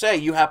let's just say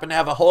you happen to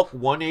have a Hulk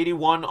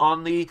 181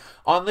 on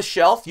the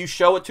shelf. You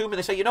show it to them and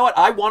they say, you know what?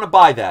 I want to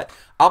buy that.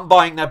 I'm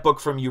buying that book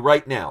from you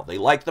right now. They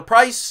like the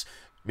price.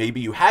 Maybe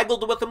you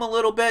haggled with them a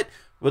little bit,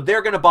 but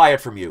they're going to buy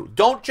it from you.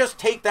 Don't just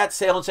take that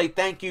sale and say,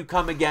 thank you,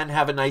 come again,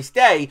 have a nice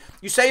day.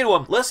 You say to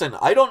them, listen,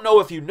 I don't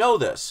know if you know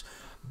this,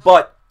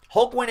 but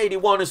Hulk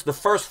 181 is the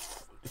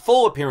first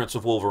full appearance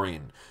of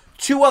Wolverine.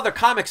 2 other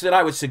comics that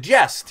I would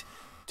suggest,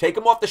 take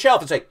them off the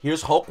shelf and say,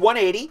 here's Hulk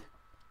 180.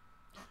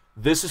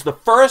 This is the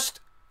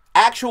first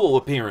actual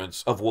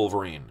appearance of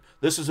Wolverine.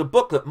 This is a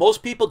book that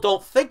most people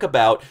don't think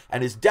about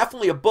and is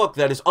definitely a book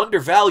that is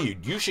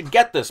undervalued. You should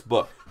get this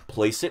book.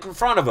 Place it in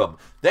front of them.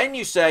 Then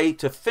you say,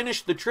 to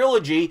finish the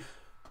trilogy,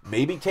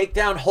 maybe take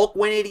down Hulk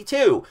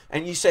 182.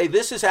 And you say,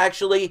 this is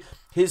actually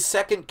his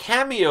second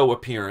cameo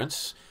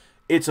appearance.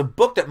 It's a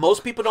book that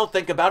most people don't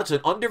think about. It's an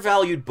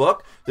undervalued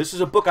book. This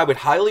is a book I would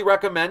highly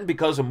recommend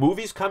because a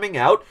movie's coming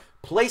out.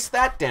 Place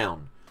that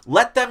down.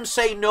 Let them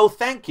say no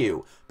thank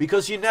you,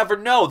 because you never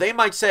know. They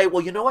might say,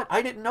 well, you know what?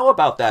 I didn't know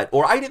about that,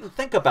 or I didn't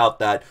think about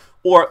that,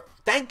 or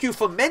thank you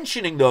for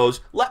mentioning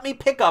those. Let me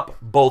pick up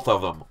both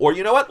of them. Or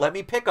you know what? Let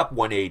me pick up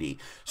 180.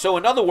 So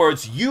in other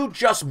words, you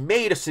just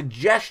made a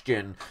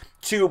suggestion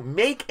to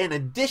make an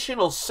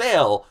additional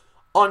sale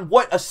on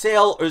what a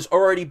sale has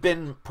already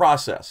been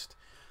processed.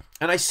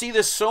 And I see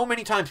this so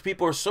many times.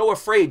 People are so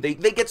afraid. They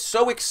get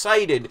so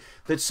excited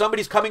that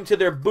somebody's coming to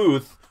their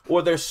booth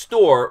or their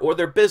store or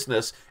their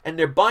business and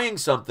they're buying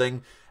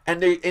something,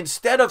 and they,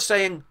 instead of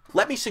saying,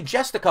 let me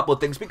suggest a couple of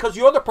things, because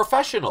you're the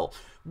professional,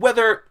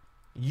 whether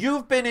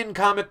you've been in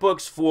comic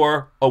books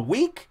for a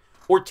week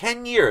or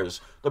 10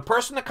 years, the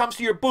person that comes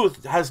to your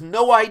booth has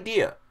no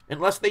idea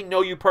unless they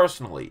know you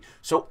personally.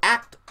 So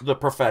act the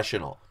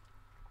professional.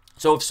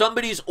 So if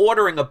somebody's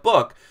ordering a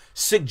book,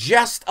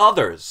 suggest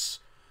others.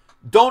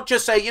 Don't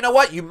just say, you know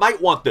what, you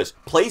might want this.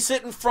 Place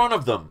it in front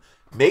of them.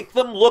 Make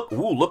them look,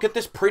 ooh, look at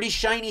this pretty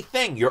shiny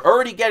thing. You're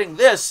already getting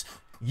this.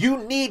 You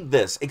need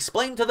this.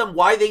 Explain to them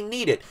why they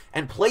need it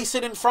and place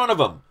it in front of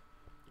them.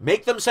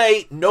 Make them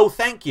say, no,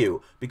 thank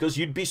you, because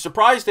you'd be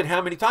surprised at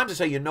how many times they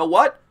say, you know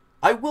what,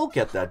 I will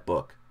get that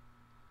book.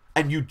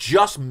 And you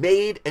just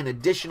made an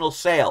additional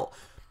sale.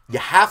 You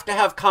have to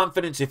have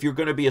confidence if you're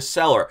going to be a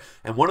seller.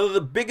 And one of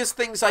the biggest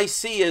things I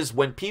see is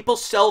when people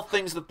sell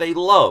things that they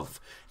love,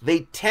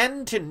 they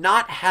tend to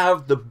not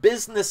have the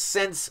business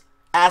sense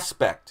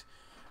aspect.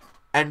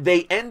 And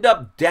they end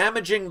up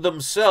damaging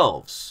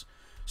themselves.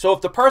 So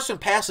if the person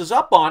passes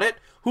up on it,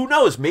 who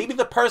knows? Maybe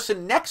the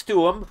person next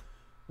to him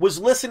was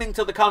listening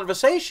to the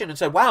conversation and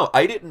said, wow,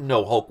 I didn't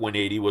know Hulk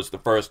 180 was the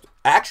first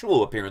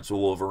actual appearance of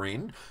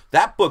Wolverine.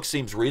 That book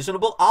seems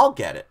reasonable. I'll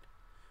get it.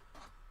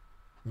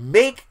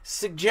 Make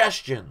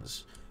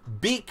suggestions.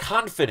 Be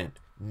confident.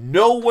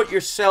 Know what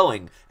you're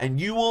selling,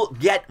 and you will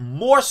get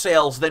more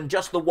sales than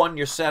just the one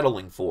you're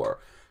settling for.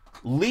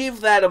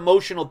 Leave that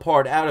emotional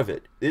part out of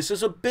it. This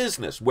is a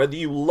business. Whether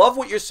you love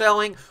what you're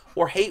selling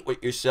or hate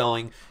what you're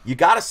selling, you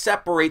got to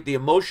separate the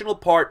emotional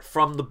part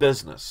from the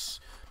business.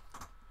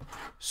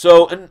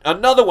 So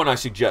another one I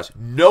suggest,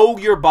 know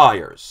your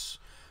buyers.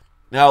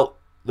 Now,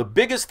 the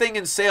biggest thing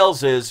in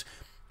sales is,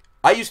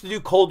 I used to do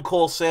cold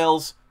call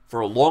sales for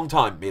a long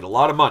time, made a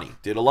lot of money,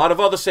 did a lot of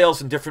other sales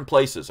in different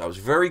places. I was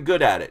very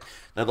good at it.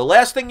 Now, the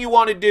last thing you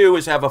want to do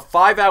is have a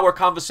 5-hour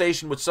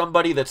conversation with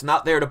somebody that's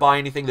not there to buy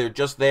anything. They're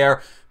just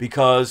there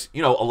because,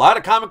 you know, a lot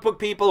of comic book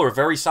people are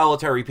very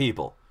solitary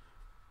people.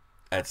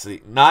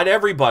 Not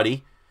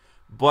everybody,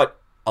 but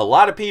a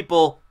lot of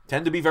people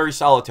tend to be very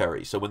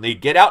solitary. So when they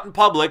get out in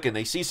public and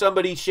they see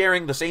somebody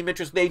sharing the same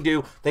interest they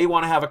do, they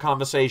want to have a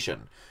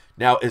conversation.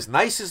 Now, as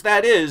nice as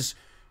that is,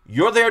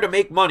 you're there to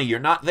make money. You're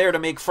not there to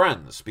make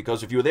friends,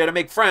 because if you were there to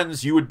make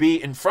friends, you would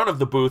be in front of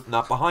the booth,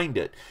 not behind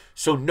it.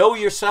 So know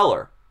your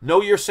seller.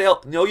 Know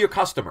your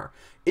customer.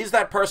 Is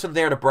that person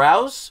there to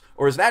browse,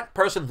 or is that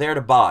person there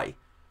to buy?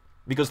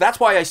 Because that's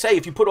why I say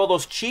if you put all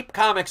those cheap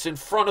comics in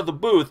front of the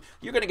booth,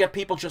 you're going to get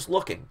people just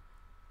looking.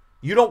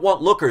 You don't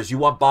want lookers, you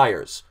want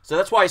buyers. So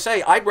that's why I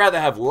say I'd rather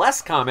have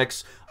less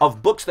comics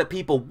of books that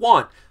people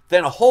want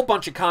than a whole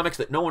bunch of comics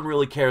that no one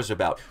really cares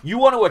about. You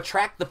want to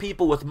attract the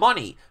people with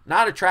money,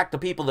 not attract the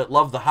people that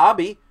love the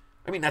hobby.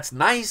 I mean, that's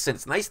nice, and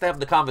it's nice to have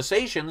the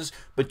conversations,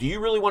 but do you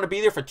really want to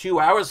be there for 2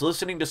 hours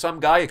listening to some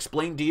guy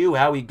explain to you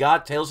how he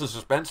got Tales of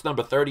Suspense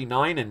number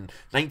 39 in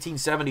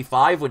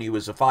 1975 when he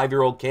was a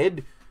 5-year-old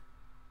kid?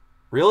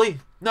 Really?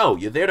 No,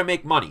 you're there to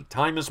make money.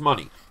 Time is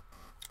money.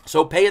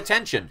 So pay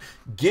attention.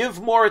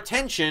 Give more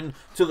attention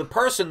to the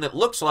person that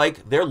looks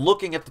like they're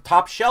looking at the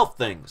top shelf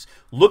things.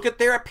 Look at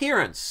their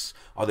appearance.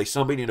 Are they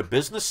somebody in a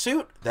business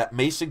suit? That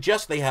may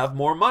suggest they have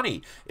more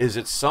money. Is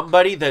it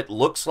somebody that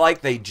looks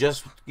like they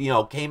just,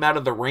 came out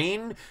of the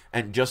rain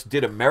and just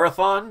did a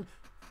marathon?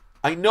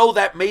 I know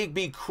that may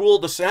be cruel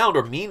to sound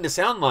or mean to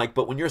sound like,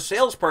 but when you're a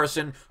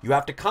salesperson, you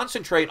have to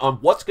concentrate on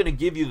what's going to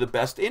give you the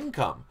best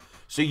income.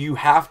 So you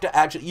have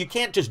to you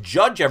can't just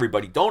judge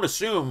everybody. Don't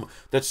assume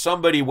that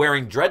somebody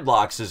wearing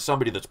dreadlocks is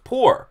somebody that's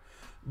poor.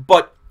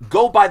 But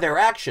go by their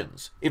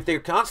actions. If they're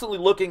constantly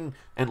looking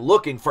and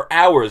looking for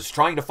hours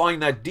trying to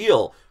find that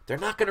deal, they're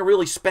not going to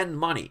really spend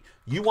money.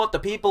 You want the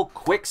people,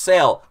 quick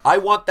sale. I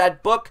want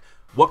that book.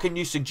 What can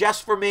you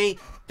suggest for me?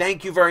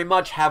 Thank you very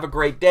much. Have a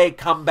great day.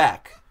 Come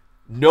back.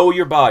 Know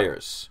your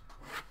buyers.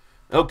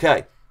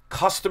 Okay.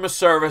 Customer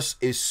service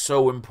is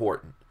so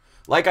important.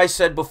 Like I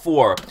said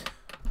before,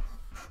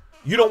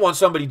 you don't want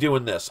somebody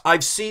doing this.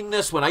 I've seen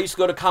this when I used to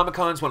go to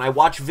comic-cons, when I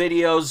watch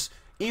videos,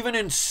 even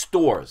in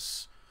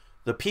stores.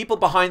 The people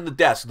behind the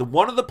desk,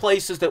 one of the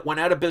places that went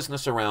out of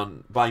business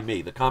around by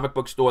me, the comic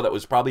book store that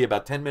was probably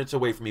about 10 minutes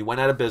away from me, went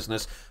out of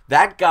business.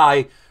 That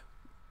guy,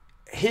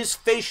 his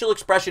facial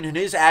expression and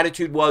his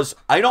attitude was,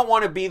 I don't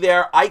want to be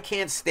there. I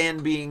can't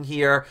stand being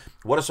here.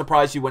 What a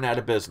surprise you went out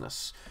of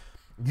business.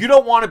 You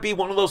don't want to be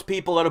one of those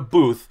people at a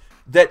booth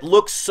that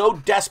looks so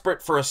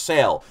desperate for a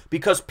sale,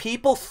 because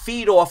people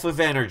feed off of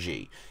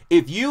energy.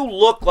 If you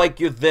look like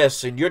you're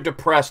this and you're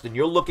depressed and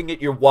you're looking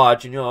at your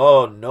watch and you're,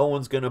 oh, no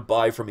one's going to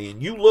buy from me,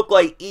 and you look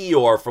like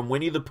Eeyore from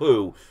Winnie the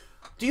Pooh,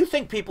 do you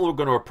think people are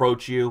going to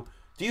approach you?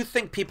 Do you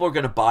think people are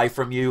going to buy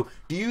from you?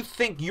 Do you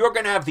think you're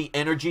going to have the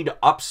energy to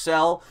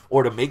upsell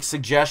or to make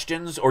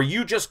suggestions? Or are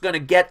you just going to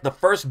get the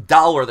first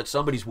dollar that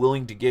somebody's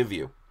willing to give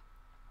you?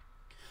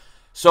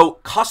 So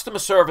customer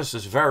service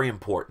is very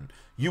important.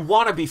 You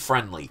want to be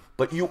friendly,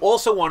 but you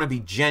also want to be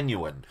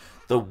genuine.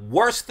 The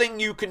worst thing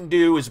you can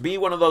do is be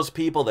one of those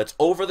people that's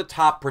over the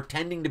top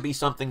pretending to be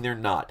something they're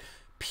not.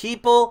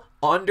 People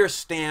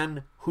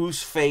understand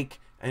who's fake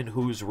and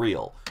who's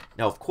real.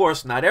 Now, of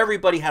course, not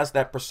everybody has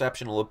that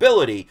perceptional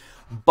ability,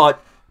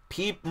 but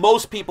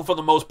most people, for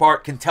the most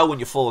part, can tell when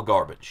you're full of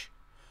garbage.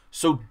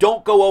 So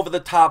don't go over the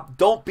top.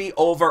 Don't be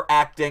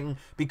overacting,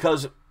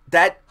 because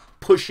that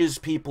pushes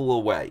people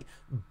away.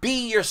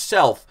 Be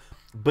yourself,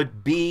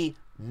 but be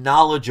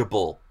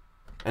knowledgeable.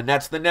 And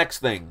that's the next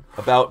thing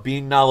about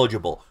being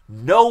knowledgeable.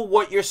 Know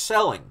what you're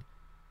selling.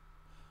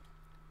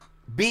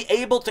 Be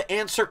able to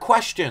answer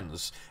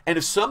questions. And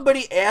if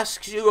somebody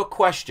asks you a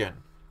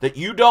question that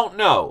you don't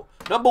know,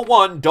 number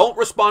one, don't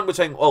respond with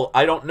saying, "Oh,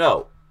 I don't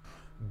know."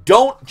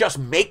 Don't just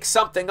make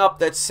something up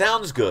that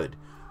sounds good.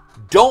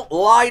 Don't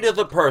lie to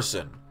the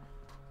person.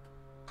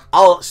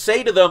 I'll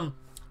say to them,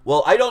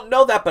 "Well, I don't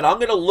know that, but I'm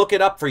going to look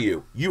it up for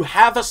you." You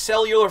have a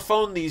cellular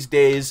phone these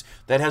days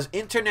that has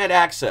internet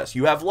access.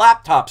 You have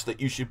laptops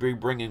that you should be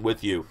bringing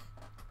with you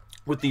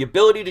with the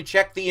ability to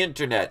check the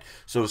internet.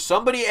 So if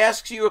somebody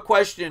asks you a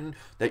question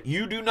that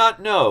you do not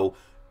know,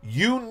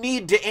 you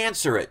need to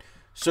answer it.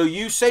 So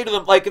you say to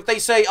them, like if they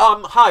say,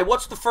 "Hi,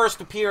 what's the first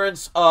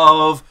appearance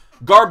of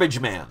Garbage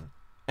Man?"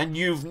 And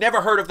you've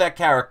never heard of that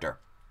character.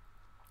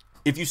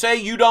 If you say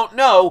you don't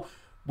know,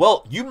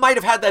 well, you might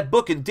have had that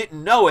book and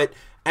didn't know it,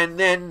 and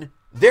then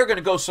they're going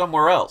to go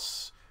somewhere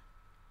else.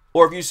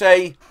 Or if you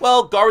say,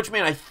 "Well, Garbage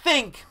Man, I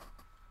think,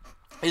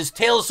 is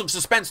Tales of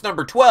Suspense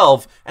number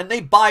 12, and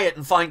they buy it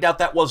and find out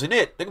that wasn't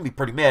it, they're going to be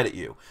pretty mad at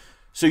you.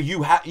 So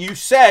you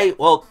say,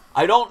 "Well,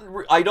 I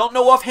don't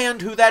know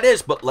offhand who that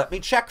is, but let me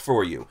check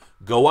for you."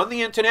 Go on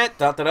the internet,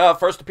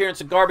 first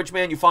appearance of Garbage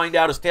Man, you find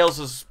out it's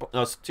Tales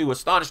to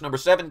Astonish number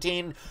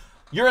 17.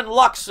 "You're in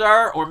luck,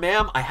 sir," or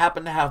 "Ma'am, I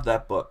happen to have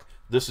that book.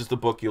 This is the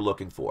book you're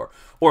looking for."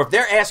 Or if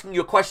they're asking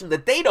you a question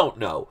that they don't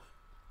know,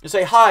 you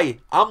say, "Hi,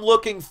 I'm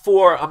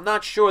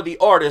not sure the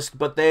artist,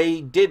 but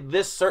they did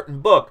this certain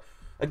book."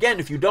 Again,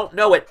 if you don't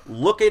know it,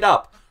 look it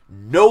up.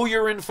 Know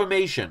your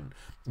information,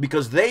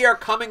 because they are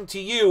coming to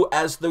you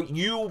as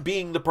you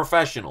being the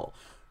professional.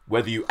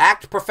 Whether you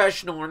act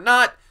professional or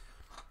not,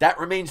 that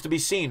remains to be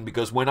seen.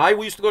 Because when I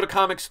used to go to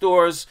comic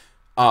stores,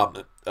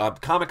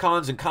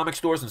 comic-cons and comic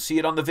stores and see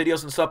it on the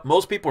videos and stuff,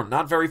 most people are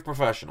not very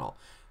professional.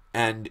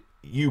 And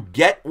you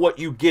get what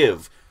you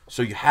give,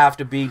 so you have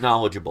to be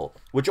knowledgeable.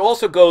 Which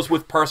also goes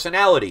with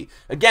personality.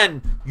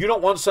 Again, you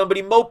don't want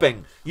somebody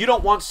moping. You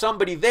don't want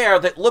somebody there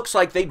that looks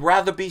like they'd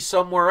rather be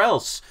somewhere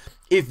else.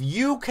 If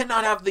you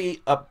cannot have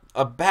the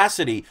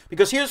capacity,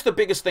 because here's the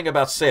biggest thing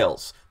about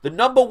sales. The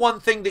number one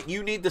thing that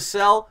you need to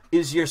sell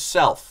is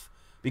yourself.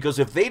 Because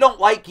if they don't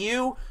like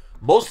you,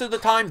 most of the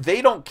time,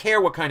 they don't care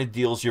what kind of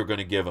deals you're going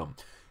to give them.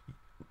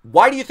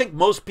 Why do you think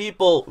most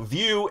people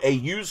view a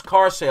used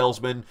car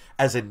salesman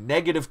as a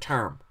negative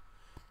term?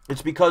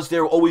 It's because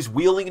they're always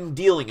wheeling and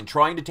dealing and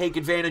trying to take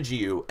advantage of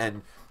you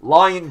and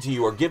lying to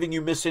you or giving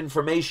you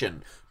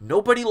misinformation.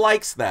 Nobody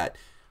likes that.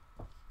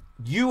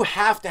 You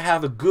have to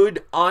have a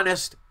good,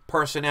 honest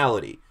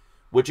personality,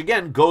 which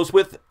again goes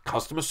with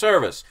customer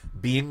service,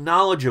 being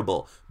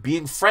knowledgeable,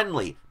 being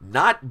friendly,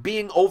 not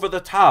being over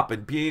the top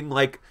and being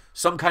like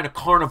some kind of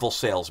carnival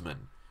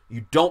salesman.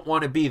 You don't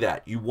want to be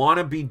that. You want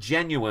to be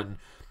genuine,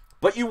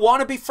 but you want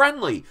to be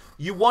friendly.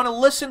 You want to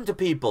listen to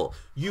people.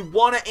 You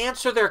want to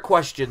answer their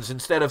questions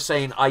instead of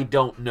saying, "I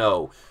don't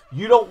know."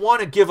 You don't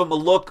want to give them a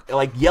look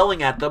like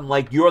yelling at them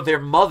like you're their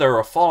mother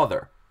or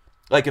father.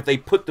 Like if they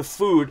put the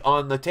food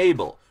on the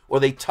table or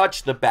they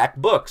touch the back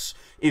books.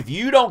 If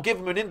you don't give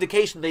them an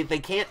indication that they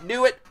can't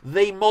do it,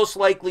 they most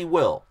likely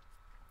will.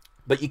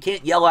 But you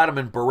can't yell at them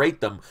and berate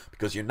them,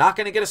 because you're not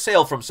going to get a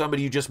sale from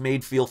somebody you just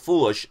made feel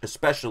foolish,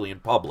 especially in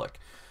public.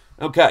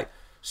 Okay,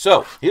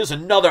 so here's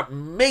another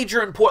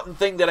major important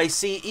thing that I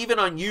see even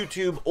on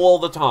YouTube all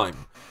the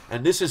time.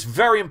 And this is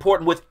very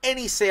important with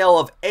any sale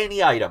of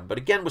any item. But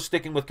again, we're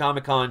sticking with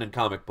Comic-Con and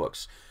comic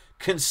books.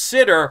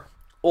 Consider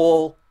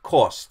all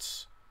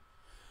costs.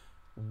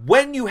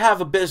 When you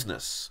have a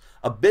business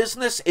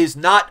is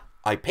not,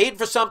 "I paid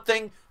for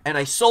something and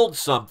I sold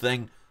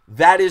something.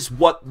 That is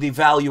what the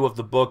value of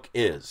the book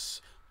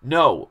is."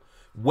 No.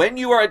 When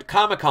you are at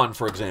Comic-Con,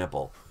 for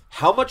example,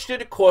 how much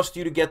did it cost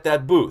you to get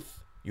that booth?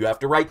 You have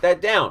to write that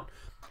down.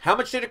 How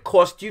much did it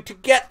cost you to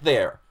get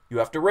there? You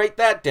have to write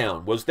that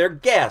down. Was there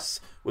gas?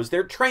 Was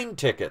there train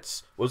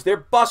tickets? Was there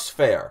bus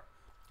fare?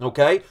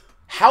 Okay?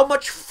 How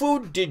much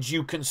food did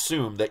you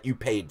consume that you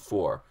paid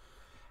for?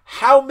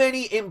 How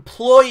many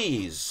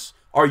employees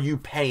are you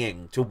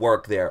paying to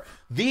work there?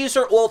 These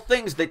are all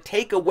things that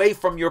take away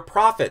from your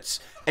profits.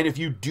 And if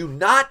you do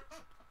not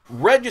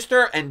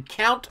register and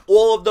count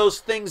all of those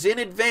things in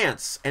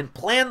advance and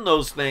plan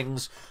those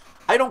things,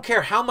 I don't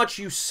care how much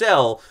you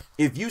sell.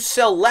 If you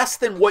sell less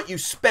than what you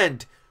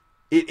spent,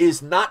 it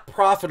is not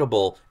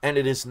profitable and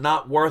it is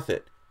not worth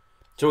it.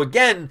 So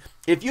again,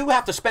 if you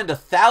have to spend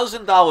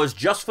 $1,000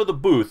 just for the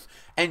booth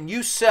and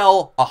you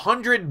sell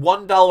 100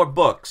 $1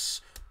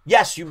 books,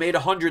 yes, you made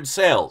 100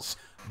 sales,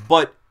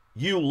 but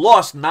you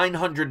lost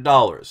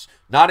 $900,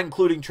 not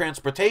including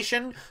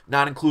transportation,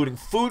 not including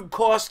food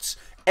costs.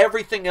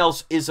 Everything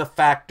else is a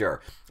factor.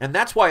 And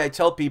that's why I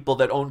tell people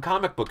that own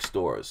comic book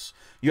stores,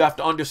 you have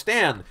to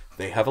understand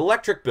they have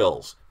electric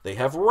bills, they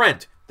have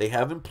rent, they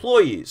have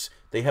employees,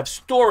 they have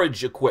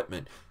storage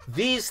equipment.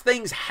 These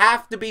things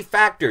have to be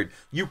factored.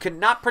 You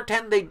cannot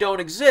pretend they don't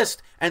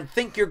exist and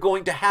think you're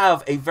going to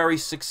have a very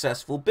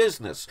successful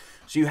business.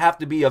 So you have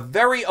to be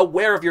very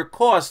aware of your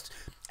costs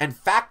and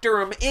factor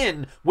them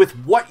in with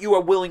what you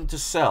are willing to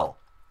sell.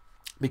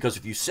 Because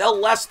if you sell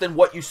less than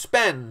what you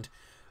spend,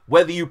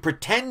 whether you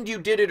pretend you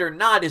did it or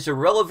not is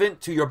irrelevant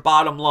to your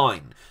bottom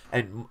line.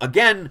 And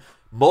again,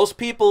 most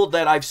people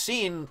that I've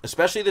seen,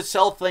 especially that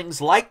sell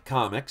things like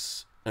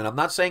comics, and I'm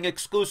not saying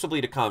exclusively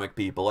to comic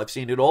people, I've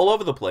seen it all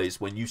over the place.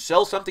 When you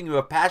sell something you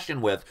have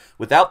passion with,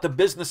 without the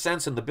business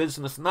sense and the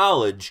business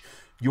knowledge,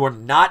 you are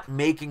not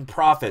making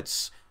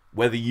profits,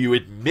 whether you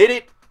admit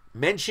it,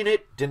 mention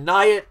it,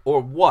 deny it, or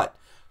what.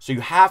 So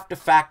you have to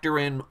factor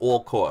in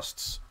all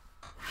costs.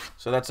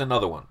 So that's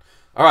another one.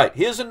 All right,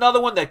 here's another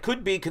one that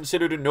could be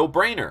considered a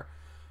no-brainer.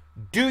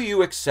 Do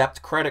you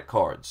accept credit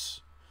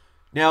cards?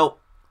 Now,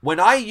 when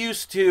I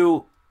used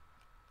to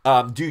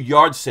do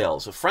yard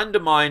sales, a friend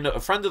of mine, a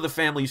friend of the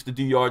family used to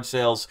do yard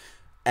sales,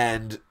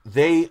 and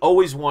they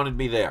always wanted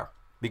me there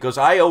because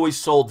I always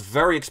sold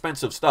very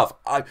expensive stuff.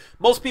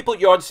 Most people at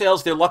yard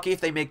sales, they're lucky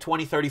if they make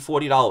 $20, $30,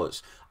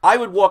 $40. I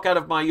would walk out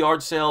of my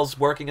yard sales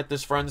working at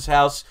this friend's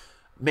house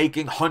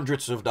making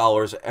hundreds of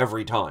dollars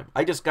every time.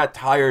 I just got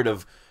tired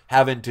of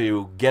having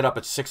to get up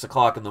at 6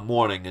 o'clock in the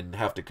morning and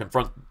have to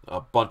confront a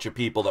bunch of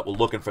people that were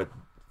looking for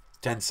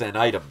 10-cent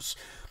items.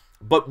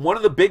 But one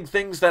of the big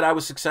things that I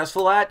was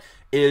successful at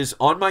is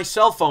on my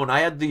cell phone, I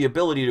had the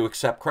ability to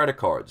accept credit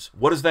cards.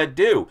 What does that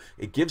do?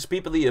 It gives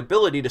people the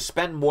ability to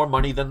spend more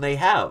money than they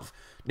have.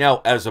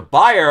 Now, as a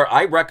buyer,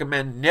 I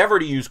recommend never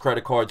to use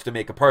credit cards to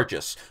make a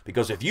purchase,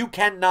 because if you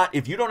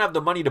don't have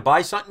the money to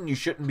buy something, you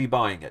shouldn't be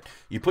buying it.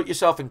 You put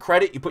yourself in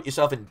credit, you put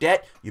yourself in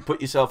debt, you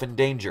put yourself in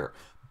danger.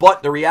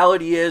 But the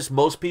reality is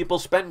most people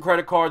spend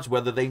credit cards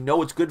whether they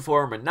know it's good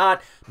for them or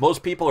not.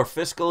 Most people are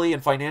fiscally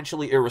and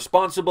financially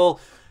irresponsible.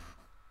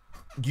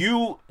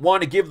 You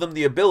want to give them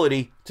the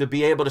ability to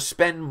be able to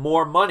spend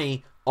more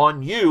money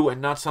on you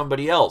and not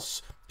somebody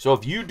else. So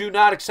if you do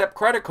not accept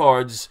credit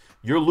cards,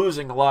 you're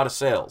losing a lot of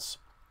sales.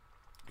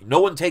 No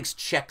one takes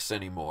checks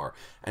anymore,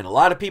 and a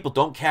lot of people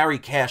don't carry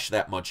cash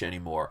that much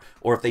anymore.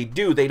 Or if they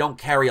do, they don't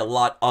carry a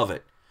lot of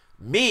it.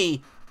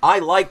 Me, I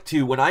like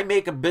to, when I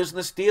make a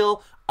business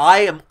deal, I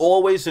am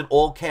always an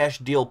all-cash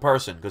deal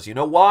person. Because you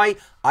know why?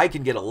 I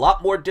can get a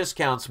lot more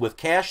discounts with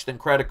cash than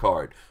credit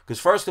card.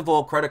 Because first of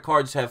all, credit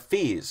cards have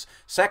fees.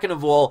 Second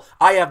of all,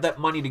 I have that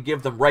money to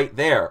give them right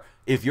there.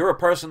 If you're a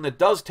person that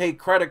does take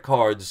credit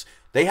cards,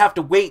 they have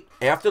to wait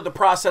after the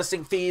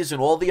processing fees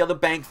and all the other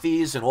bank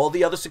fees and all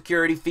the other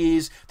security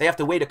fees. They have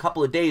to wait a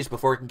couple of days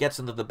before it gets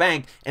into the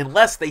bank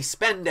unless they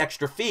spend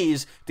extra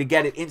fees to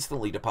get it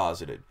instantly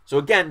deposited. So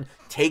again,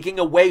 taking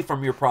away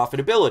from your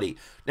profitability.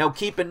 Now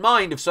keep in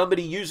mind, if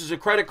somebody uses a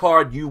credit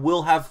card, you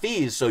will have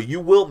fees, so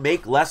you will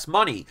make less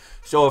money.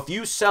 So if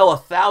you sell a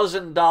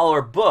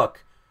 $1,000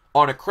 book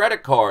on a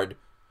credit card,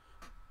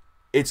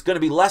 it's going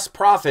to be less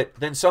profit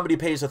than somebody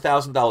pays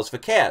 $1,000 for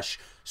cash.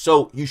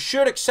 So you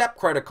should accept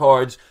credit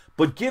cards,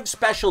 but give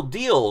special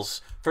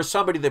deals for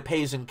somebody that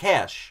pays in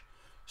cash.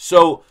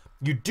 So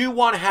you do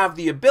want to have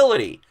the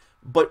ability,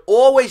 but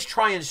always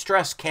try and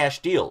stress cash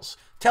deals.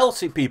 Tell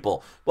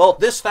people, well,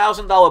 this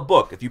 $1,000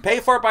 book, if you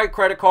pay for it by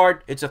credit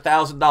card, it's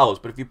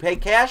 $1,000. But if you pay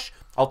cash,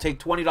 I'll take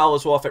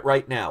 $20 off it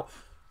right now.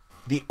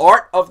 The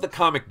art of the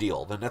comic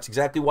deal, and that's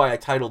exactly why I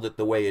titled it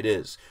the way it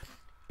is.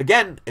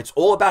 Again, it's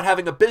all about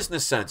having a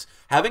business sense,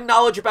 having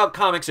knowledge about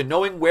comics and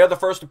knowing where the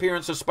first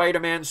appearance of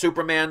Spider-Man,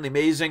 Superman, the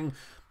amazing,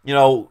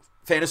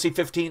 Fantasy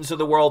 15s of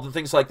the world and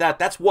things like that.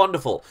 That's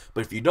wonderful.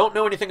 But if you don't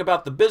know anything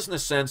about the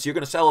business sense, you're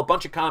going to sell a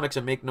bunch of comics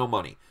and make no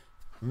money.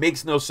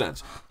 Makes no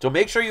sense. So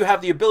make sure you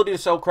have the ability to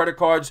sell credit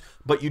cards,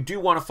 but you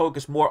do want to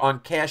focus more on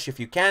cash if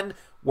you can.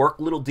 Work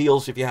little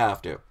deals if you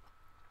have to.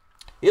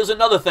 Here's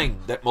another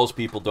thing that most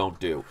people don't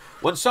do.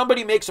 When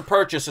somebody makes a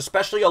purchase,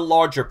 especially a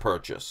larger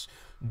purchase,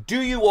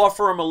 do you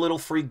offer them a little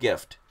free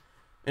gift?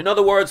 In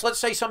other words, let's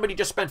say somebody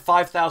just spent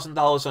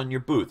 $5,000 on your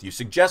booth. You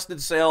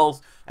suggested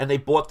sales, and they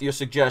bought your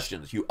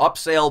suggestions. You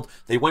upselled,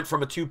 they went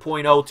from a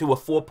 2.0 to a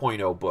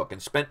 4.0 book and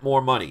spent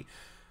more money.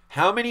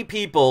 How many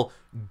people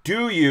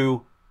do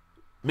you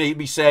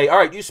maybe say, all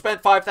right, you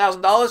spent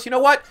 $5,000, you know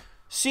what?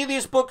 See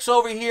these books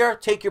over here?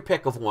 Take your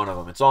pick of one of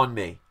them. It's on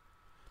me.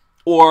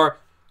 Or,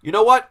 you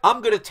know what?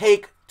 I'm going to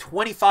take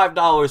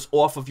 $25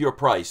 off of your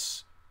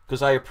price,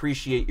 because I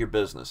appreciate your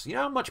business. You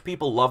know how much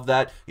people love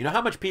that? You know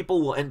how much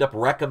people will end up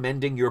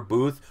recommending your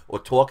booth or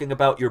talking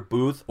about your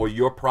booth or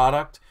your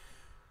product?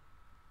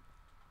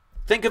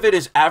 Think of it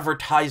as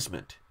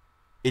advertisement.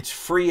 It's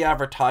free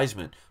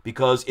advertisement,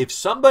 because if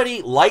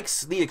somebody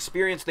likes the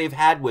experience they've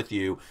had with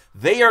you,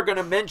 they are going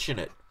to mention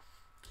it.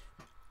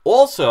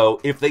 Also,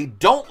 if they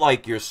don't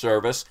like your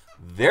service,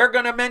 they're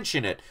going to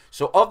mention it.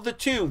 So of the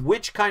two,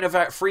 which kind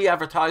of free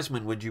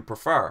advertisement would you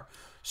prefer?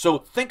 So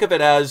think of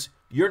it as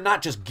you're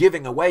not just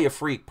giving away a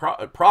free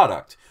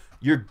product.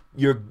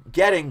 You're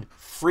getting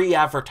free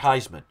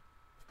advertisement.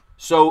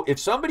 So if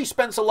somebody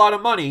spends a lot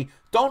of money,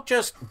 don't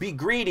just be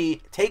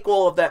greedy, take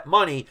all of that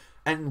money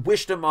and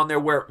wish them on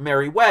their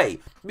merry way.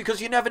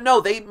 Because you never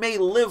know. They may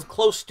live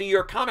close to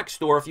your comic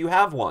store if you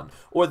have one.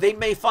 Or they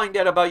may find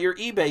out about your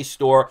eBay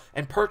store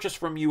and purchase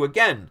from you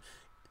again.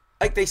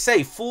 Like they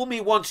say, fool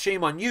me once,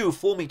 shame on you.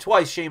 Fool me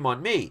twice, shame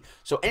on me.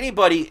 So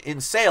anybody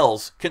in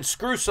sales can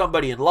screw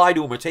somebody and lie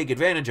to them or take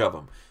advantage of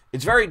them.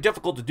 It's very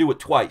difficult to do it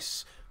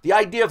twice. The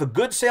idea of a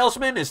good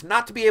salesman is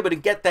not to be able to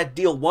get that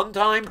deal one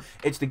time.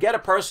 It's to get a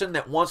person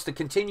that wants to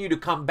continue to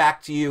come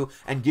back to you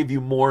and give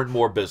you more and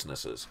more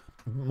businesses.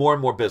 More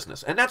and more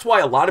business. And that's why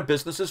a lot of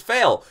businesses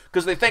fail.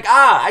 Because they think,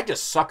 I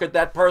just suckered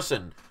that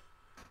person.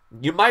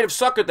 You might have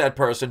suckered that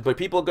person, but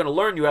people are going to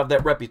learn you have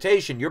that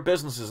reputation. Your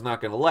business is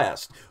not going to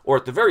last. Or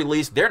at the very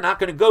least, they're not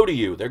going to go to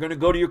you. They're going to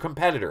go to your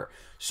competitor.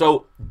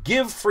 So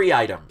give free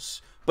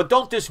items. But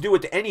don't just do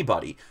it to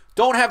anybody.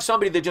 Don't have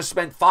somebody that just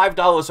spent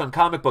 $5 on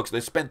comic books. They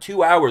spent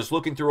 2 hours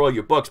looking through all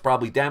your books,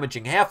 probably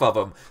damaging half of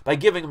them, by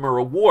giving them a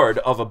reward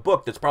of a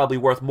book that's probably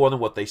worth more than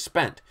what they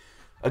spent.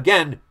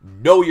 Again,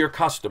 know your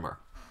customer.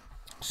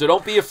 So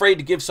don't be afraid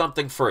to give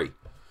something free.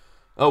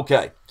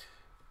 Okay.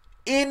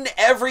 In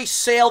every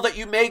sale that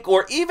you make,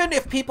 or even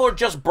if people are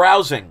just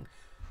browsing,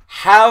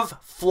 have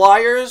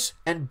flyers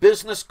and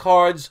business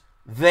cards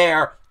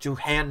there to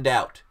hand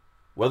out.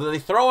 Whether they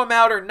throw them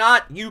out or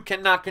not, you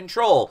cannot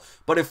control.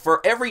 But if for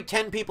every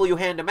 10 people you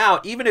hand them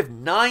out, even if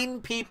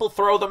 9 people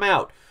throw them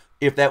out,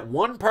 if that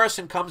one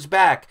person comes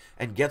back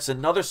and gets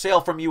another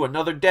sale from you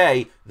another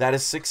day, that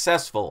is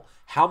successful.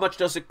 How much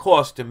does it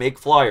cost to make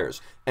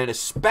flyers? And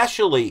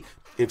especially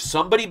if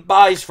somebody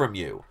buys from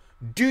you,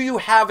 do you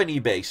have an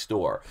eBay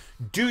store?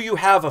 Do you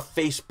have a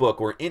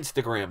Facebook or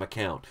Instagram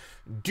account?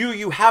 Do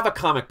you have a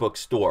comic book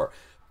store?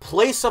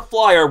 Place a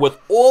flyer with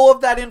all of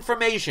that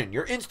information,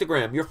 your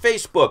Instagram, your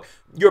Facebook,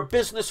 your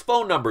business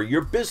phone number,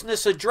 your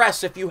business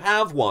address if you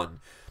have one,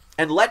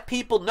 and let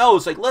people know.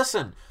 It's like,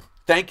 listen,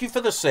 thank you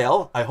for the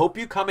sale. I hope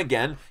you come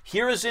again.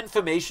 Here is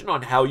information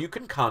on how you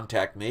can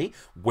contact me,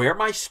 where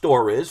my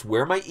store is,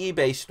 where my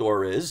eBay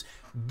store is.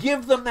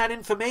 Give them that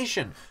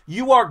information.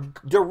 You are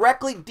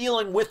directly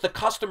dealing with the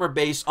customer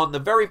base on the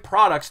very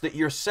products that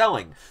you're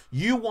selling.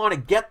 You want to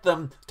get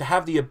them to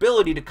have the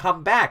ability to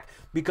come back,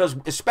 because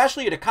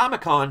especially at a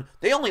Comic-Con,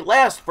 they only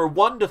last for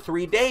 1 to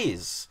 3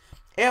 days.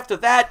 After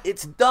that,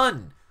 it's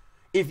done.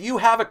 If you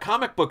have a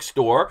comic book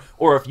store,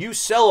 or if you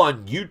sell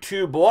on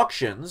YouTube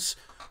auctions,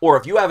 or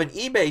if you have an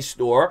eBay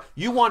store,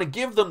 you want to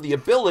give them the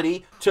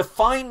ability to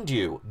find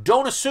you.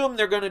 Don't assume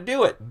they're going to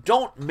do it.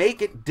 Don't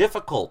make it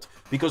difficult,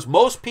 because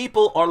most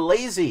people are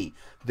lazy.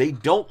 They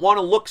don't want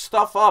to look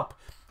stuff up.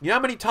 You know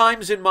how many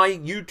times in my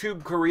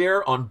YouTube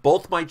career on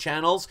both my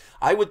channels,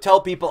 I would tell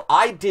people,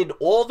 I did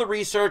all the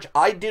research,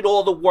 I did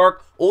all the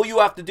work. All you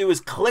have to do is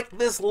click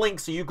this link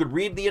so you could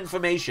read the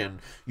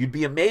information. You'd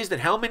be amazed at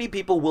how many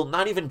people will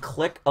not even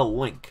click a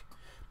link.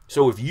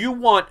 So if you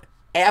want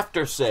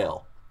after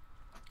sale,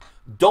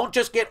 don't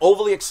just get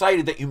overly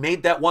excited that you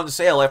made that one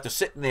sale after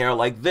sitting there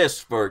like this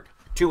for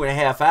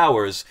 2.5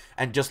 hours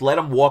and just let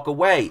them walk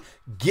away.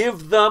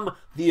 Give them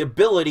the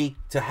ability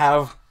to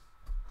have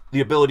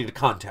the ability to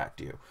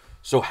contact you.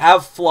 So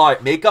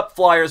make up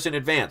flyers in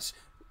advance.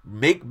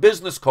 Make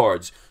business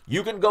cards.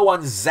 You can go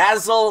on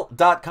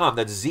Zazzle.com.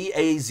 That's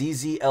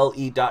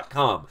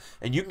Zazzle.com.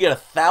 And you can get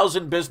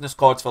 1,000 business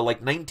cards for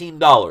like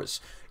 $19.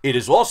 It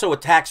is also a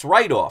tax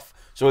write-off.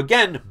 So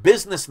again,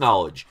 business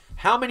knowledge.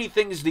 How many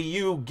things do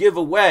you give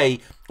away?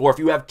 Or if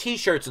you have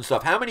t-shirts and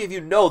stuff, how many of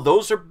you know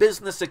those are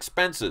business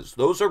expenses?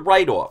 Those are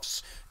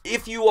write-offs.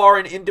 If you are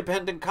an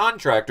independent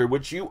contractor,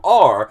 which you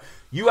are,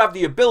 you have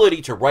the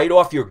ability to write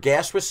off your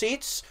gas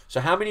receipts.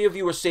 So how many of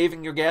you are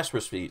saving your gas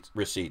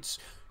receipts?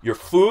 Your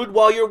food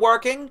while you're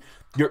working?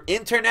 Your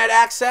internet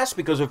access?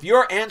 Because if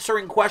you're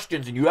answering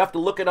questions and you have to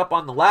look it up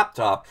on the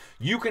laptop,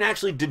 you can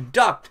actually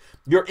deduct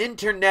your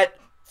internet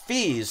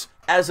fees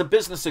as a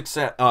business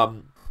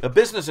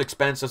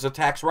expense as a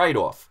tax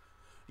write-off.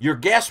 Your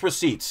gas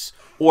receipts,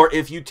 or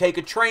if you take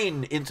a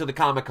train into the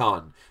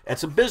Comic-Con,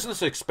 that's a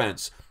business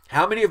expense.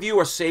 How many of you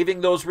are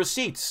saving those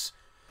receipts?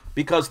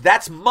 Because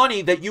that's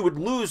money that you would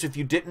lose if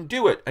you didn't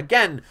do it.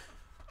 Again,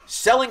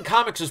 selling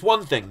comics is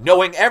one thing.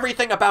 Knowing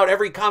everything about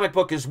every comic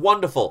book is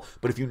wonderful.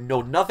 But if you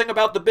know nothing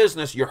about the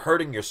business, you're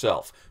hurting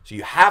yourself. So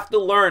you have to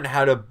learn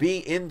how to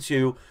be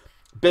into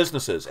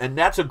businesses. And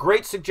that's a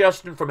great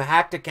suggestion from a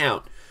Hacked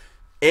Account.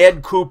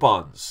 Add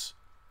coupons.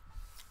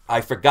 I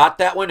forgot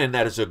that one, and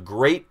that is a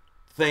great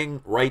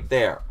thing right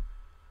there.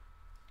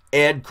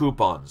 Add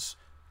coupons.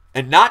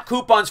 And not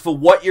coupons for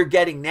what you're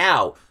getting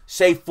now.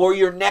 Say for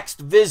your next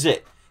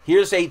visit.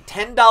 here's a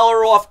 $10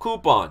 off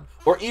coupon.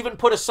 Or even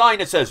put a sign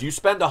that says, you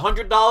spend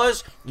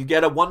 $100, you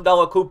get a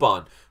 $1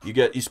 coupon.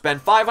 You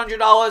spend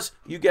 $500,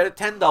 you get a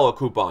 $10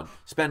 coupon.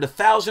 Spend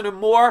 $1,000 or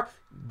more,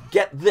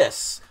 get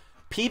this.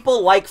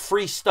 People like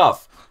free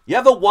stuff. You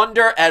ever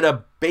wonder at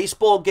a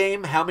baseball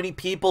game how many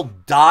people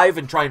dive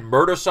and try and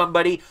murder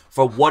somebody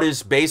for what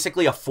is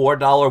basically a $4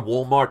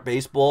 Walmart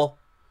baseball?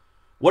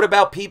 What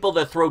about people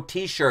that throw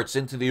t-shirts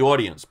into the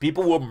audience?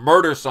 People will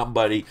murder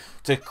somebody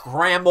to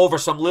cram over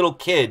some little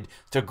kid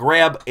to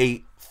grab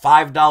a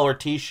 $5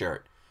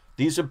 t-shirt.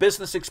 These are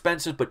business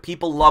expenses, but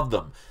people love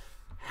them.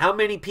 How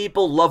many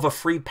people love a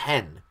free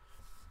pen?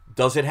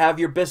 Does it have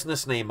your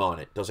business name on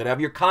it? Does it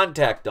have your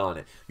contact on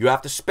it? You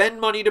have to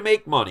spend money to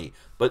make money.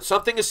 But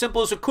something as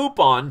simple as a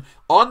coupon,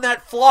 on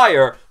that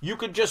flyer, you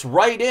could just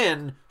write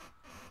in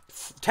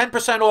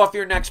 10% off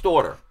your next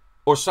order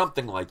or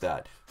something like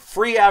that.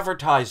 Free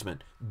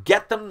advertisement.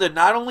 Get them to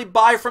not only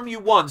buy from you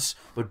once,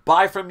 but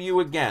buy from you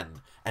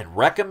again. And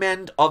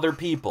recommend other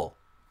people.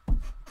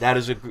 That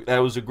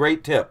was a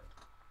great tip.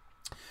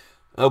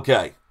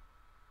 Okay.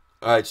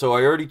 All right, so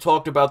I already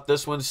talked about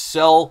this one.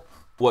 Sell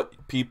what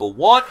people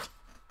want.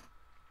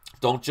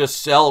 Don't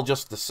just sell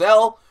just to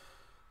sell.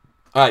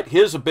 All right,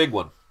 here's a big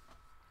one.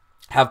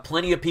 Have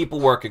plenty of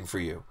people working for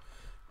you.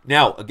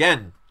 Now,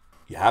 again,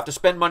 you have to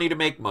spend money to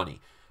make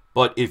money.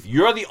 But if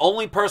you're the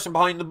only person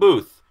behind the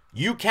booth,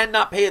 you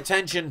cannot pay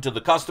attention to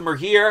the customer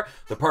here,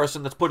 the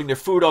person that's putting their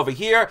food over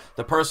here,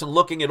 the person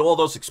looking at all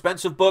those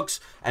expensive books,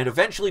 and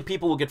eventually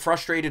people will get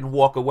frustrated and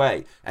walk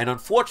away. And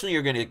unfortunately,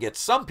 you're going to get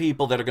some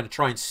people that are going to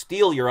try and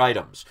steal your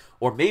items.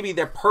 Or maybe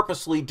they're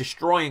purposely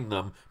destroying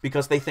them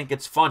because they think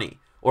it's funny.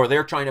 Or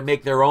they're trying to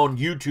make their own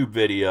YouTube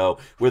video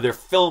where they're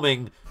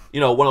filming,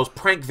 one of those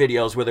prank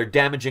videos where they're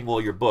damaging all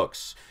your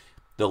books.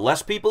 The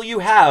less people you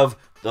have,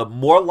 the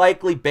more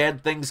likely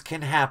bad things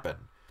can happen.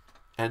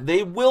 And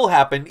they will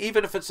happen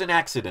even if it's an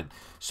accident.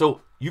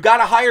 So you got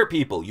to hire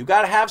people. You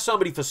got to have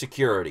somebody for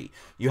security.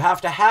 You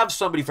have to have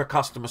somebody for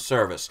customer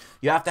service.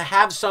 You have to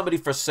have somebody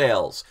for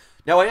sales.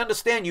 Now, I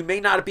understand you may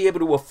not be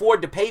able to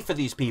afford to pay for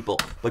these people,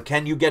 but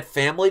can you get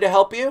family to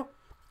help you?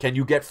 Can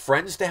you get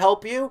friends to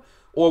help you?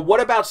 Or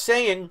what about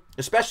saying,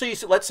 especially,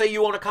 let's say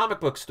you own a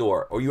comic book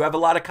store or you have a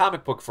lot of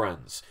comic book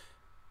friends.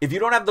 If you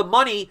don't have the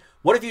money,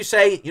 what if you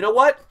say, you know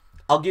what?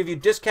 I'll give you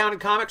discounted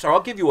comics, or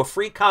I'll give you a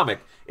free comic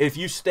if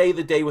you stay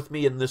the day with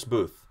me in this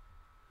booth.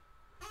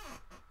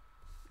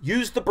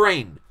 Use the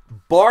brain.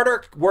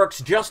 Barter works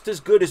just as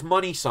good as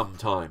money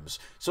sometimes.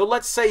 So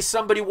let's say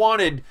somebody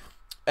wanted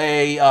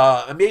a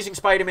Amazing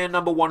Spider-Man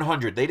number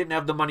 100. They didn't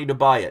have the money to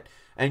buy it.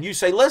 And you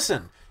say,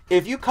 listen,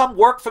 if you come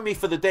work for me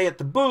for the day at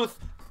the booth,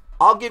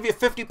 I'll give you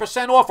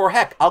 50% off, or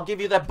heck, I'll give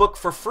you that book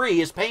for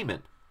free as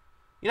payment.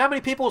 You know how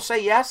many people will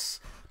say yes?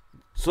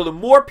 So the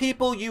more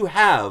people you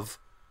have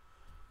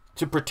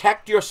to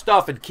protect your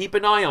stuff and keep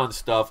an eye on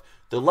stuff,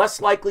 the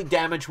less likely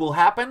damage will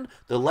happen,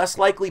 the less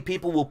likely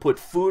people will put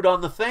food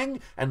on the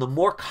thing, and the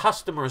more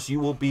customers you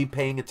will be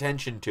paying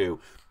attention to.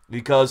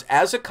 Because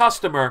as a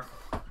customer,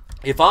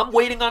 if I'm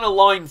waiting on a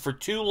line for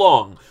too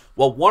long,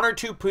 while one or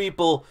two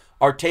people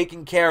are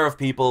taking care of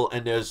people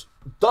and there's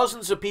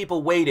dozens of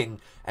people waiting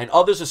and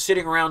others are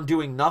sitting around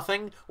doing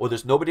nothing, or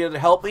there's nobody to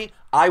help me,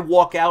 I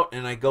walk out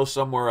and I go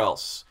somewhere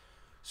else.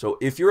 So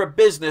if you're a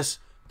business,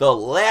 the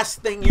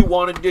last thing you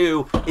want to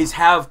do is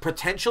have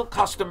potential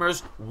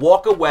customers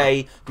walk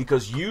away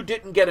because you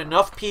didn't get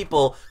enough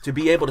people to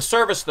be able to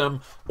service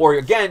them, or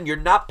again, you're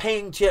not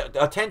paying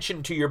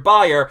attention to your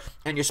buyer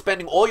and you're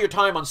spending all your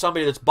time on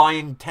somebody that's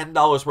buying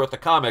 $10 worth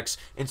of comics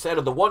instead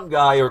of the one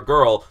guy or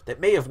girl that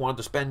may have wanted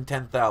to spend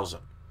 $10,000.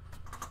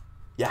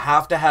 You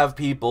have to have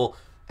people,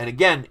 and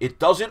again, it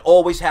doesn't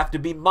always have to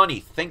be money.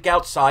 Think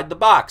outside the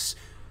box.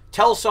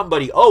 Tell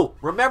somebody, oh,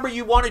 remember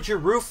you wanted your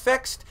roof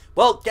fixed?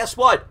 Well, guess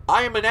what?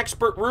 I am an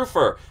expert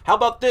roofer. How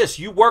about this?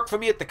 You work for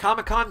me at the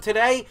Comic-Con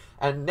today,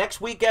 and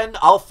next weekend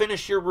I'll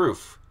finish your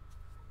roof.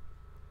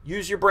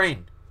 Use your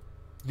brain.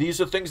 These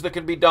are things that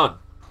can be done.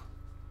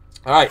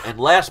 All right, and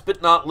last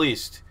but not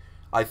least,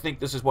 I think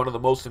this is one of the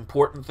most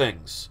important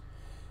things.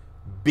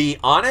 Be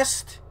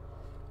honest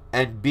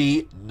and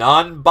be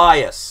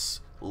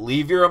non-biased.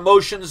 Leave your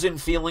emotions and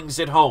feelings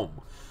at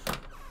home.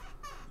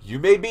 You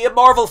may be a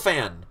Marvel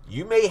fan.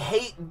 You may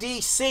hate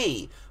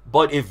DC.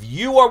 But if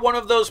you are one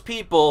of those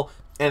people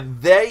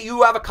and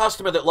you have a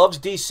customer that loves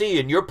DC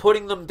and you're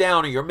putting them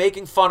down or you're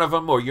making fun of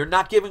them or you're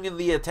not giving them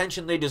the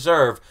attention they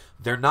deserve,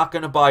 they're not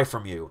going to buy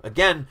from you.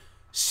 Again,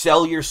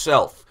 sell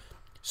yourself.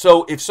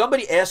 So if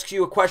somebody asks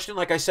you a question,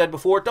 like I said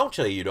before, don't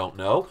say you don't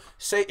know.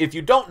 Say, if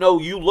you don't know,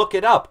 you look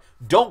it up.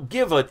 Don't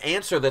give an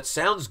answer that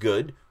sounds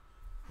good.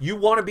 You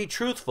want to be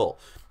truthful.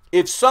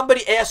 If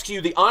somebody asks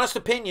you the honest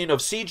opinion of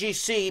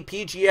CGC,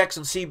 PGX,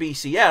 and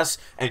CBCS,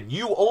 and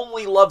you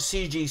only love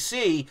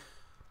CGC,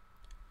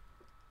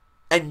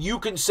 and you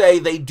can say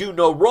they do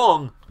no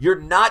wrong, you're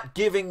not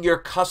giving your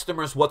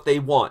customers what they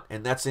want.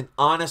 And that's an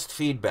honest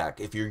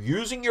feedback. If you're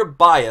using your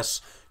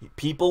bias,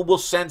 people will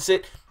sense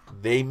it.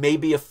 They may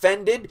be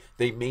offended.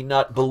 They may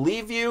not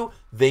believe you.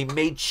 They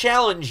may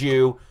challenge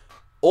you.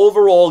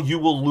 Overall, you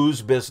will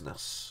lose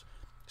business.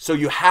 So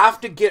you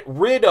have to get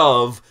rid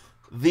of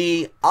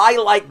the, I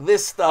like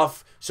this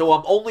stuff, so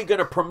I'm only going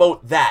to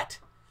promote that.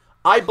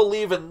 I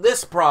believe in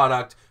this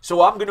product,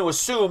 so I'm going to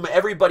assume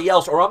everybody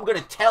else, or I'm going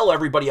to tell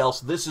everybody else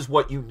this is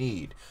what you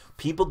need.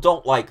 People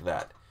don't like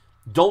that.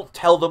 Don't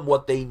tell them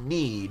what they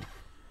need,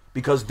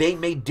 because they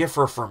may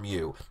differ from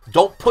you.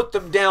 Don't put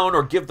them down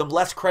or give them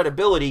less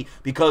credibility,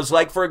 because,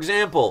 like, for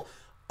example,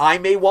 I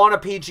may want a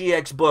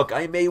PGX book.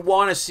 I may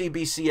want a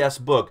CBCS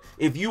book.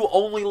 If you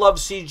only love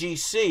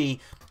CGC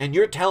and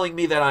you're telling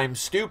me that I'm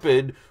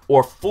stupid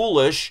or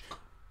foolish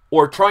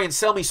or try and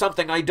sell me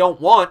something I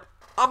don't want,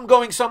 I'm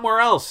going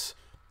somewhere else.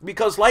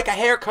 Because like a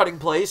hair cutting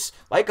place,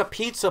 like a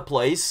pizza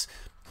place,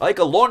 like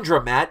a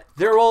laundromat,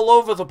 they're all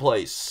over the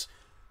place.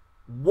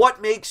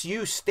 What makes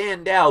you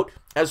stand out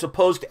as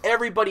opposed to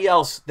everybody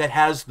else that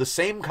has the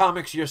same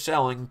comics you're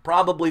selling,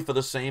 probably for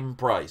the same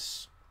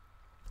price?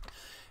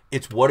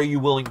 It's what are you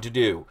willing to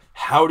do?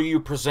 How do you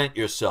present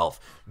yourself?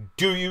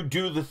 Do you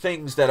do the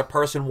things that a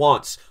person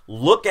wants?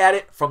 Look at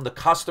it from the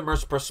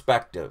customer's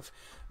perspective.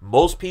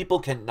 Most people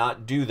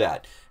cannot do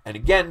that. And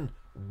again,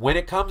 when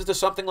it comes to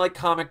something like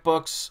comic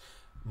books,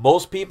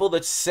 most people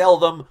that sell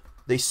them,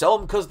 they sell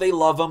them because they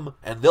love them,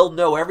 and they'll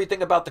know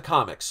everything about the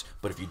comics.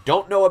 But if you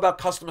don't know about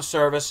customer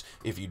service,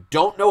 if you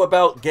don't know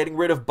about getting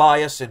rid of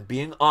bias and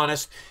being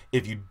honest,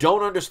 if you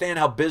don't understand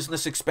how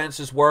business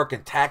expenses work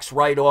and tax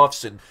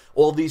write-offs and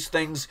all these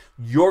things,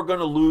 you're going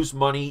to lose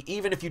money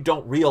even if you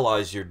don't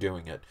realize you're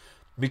doing it.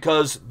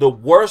 Because the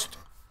worst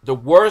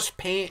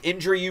pain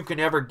injury you can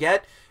ever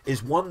get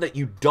is one that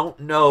you don't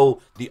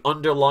know the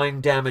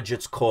underlying damage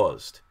it's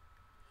caused.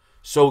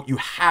 So you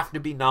have to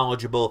be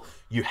knowledgeable.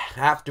 You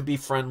have to be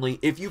friendly.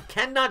 If you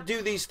cannot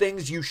do these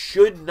things, you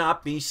should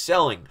not be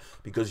selling,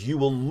 because you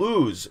will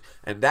lose.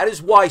 And that is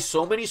why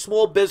so many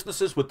small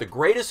businesses with the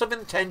greatest of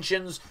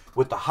intentions,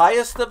 with the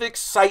highest of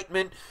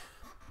excitement,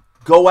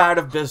 go out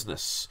of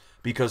business,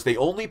 because they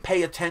only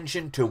pay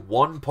attention to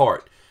one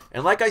part.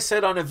 And like I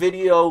said on a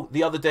video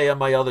the other day on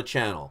my other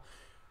channel,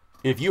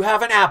 if you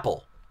have an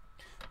apple,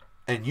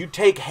 and you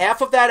take half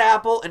of that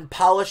apple and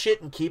polish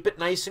it and keep it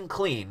nice and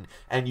clean,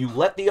 and you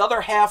let the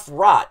other half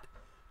rot,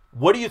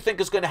 what do you think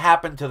is going to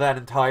happen to that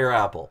entire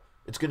apple?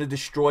 It's going to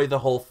destroy the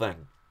whole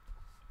thing.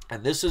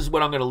 And this is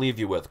what I'm going to leave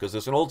you with, because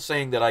there's an old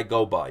saying that I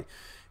go by,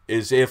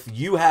 is if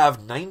you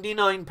have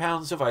 99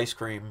 pounds of ice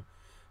cream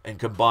and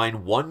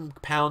combine 1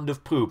 pound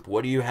of poop,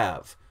 what do you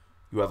have?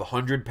 You have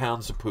 100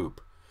 pounds of poop.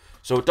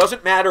 So it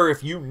doesn't matter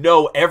if you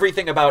know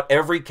everything about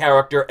every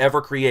character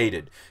ever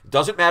created. It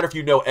doesn't matter if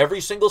you know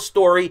every single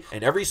story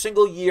and every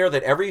single year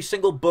that every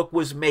single book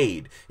was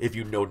made. If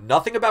you know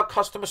nothing about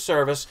customer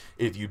service,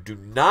 if you do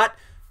not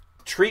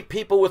treat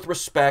people with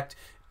respect,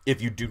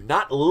 if you do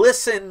not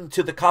listen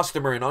to the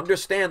customer and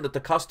understand that the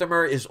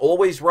customer is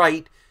always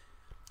right,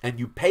 and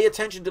you pay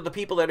attention to the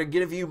people that are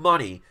giving you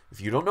money,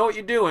 if you don't know what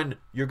you're doing,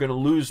 you're going to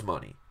lose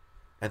money.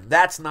 And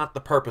that's not the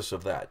purpose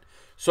of that.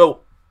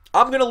 So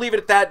I'm going to leave it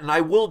at that, and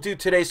I will do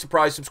today's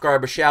surprise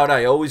subscriber shout.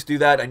 I always do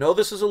that. I know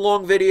this is a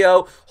long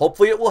video.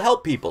 Hopefully it will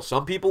help people.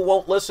 Some people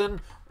won't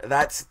listen.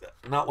 That's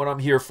not what I'm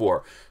here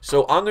for.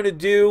 So I'm going to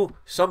do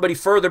somebody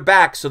further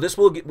back, so this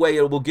way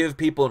it will give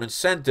people an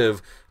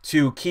incentive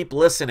to keep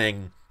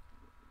listening.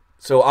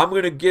 So I'm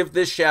going to give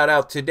this shout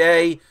out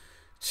today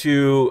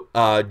to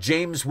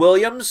James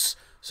Williams.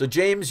 So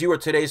James, you are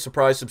today's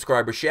surprise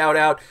subscriber shout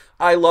out.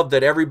 I love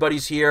that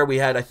everybody's here. We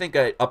had, I think,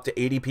 up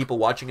to 80 people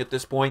watching at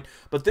this point.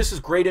 But this is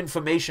great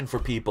information for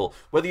people.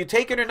 Whether you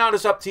take it or not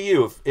is up to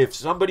you. If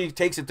somebody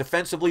takes it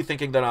defensively,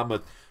 thinking that I'm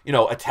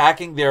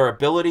attacking their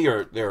ability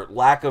or their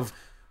lack of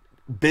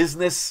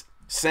business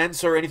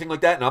sense or anything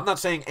like that, and I'm not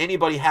saying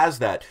anybody has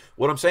that.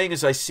 What I'm saying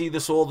is I see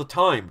this all the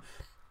time.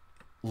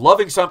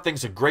 Loving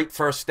something's a great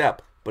first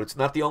step, but it's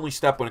not the only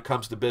step when it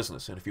comes to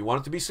business. And if you want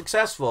it to be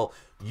successful,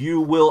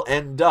 you will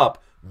end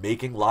up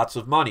making lots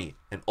of money.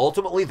 And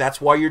ultimately,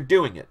 that's why you're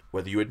doing it.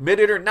 Whether you admit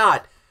it or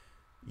not,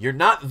 you're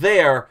not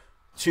there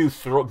to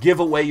give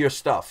away your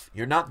stuff.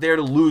 You're not there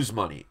to lose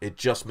money. It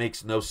just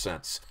makes no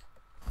sense.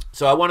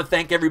 So I want to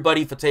thank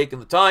everybody for taking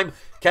the time.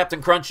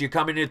 Captain Crunch, you're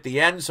coming in at the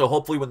end, so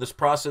hopefully when this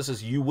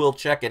processes, you will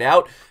check it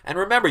out. And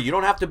remember, you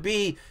don't have to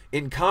be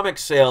in comic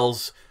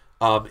sales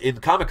in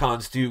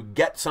comic-cons to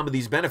get some of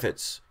these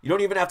benefits. You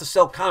don't even have to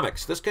sell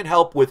comics. This can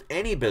help with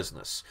any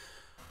business.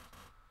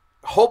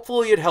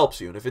 Hopefully it helps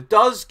you. And if it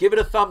does, give it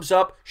a thumbs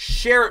up.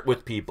 Share it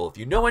with people. If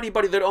you know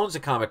anybody that owns a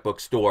comic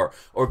book store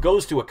or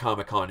goes to a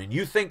Comic-Con and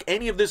you think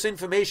any of this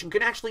information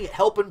can actually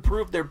help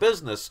improve their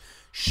business,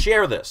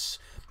 share this.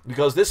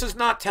 Because this is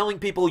not telling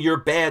people you're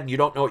bad and you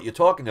don't know what you're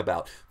talking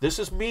about. This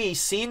is me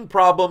seeing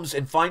problems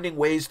and finding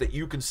ways that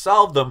you can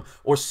solve them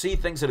or see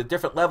things at a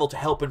different level to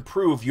help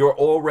improve your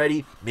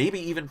already, maybe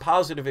even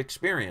positive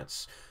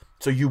experience.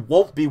 So you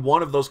won't be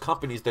one of those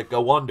companies that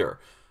go under.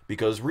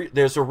 Because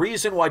there's a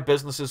reason why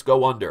businesses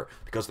go under.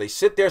 Because they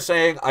sit there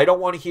saying, I don't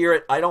want to hear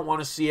it, I don't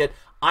want to see it,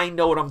 I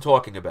know what I'm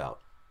talking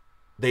about.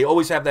 They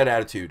always have that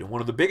attitude. And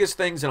one of the biggest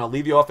things, and I'll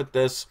leave you off at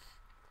this,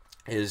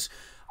 is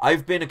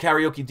I've been a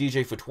karaoke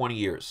DJ for 20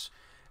 years.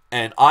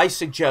 And I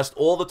suggest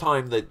all the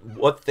time that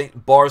what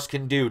bars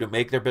can do to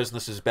make their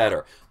businesses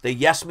better. They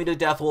yes me to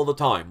death all the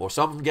time. Or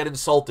some of them get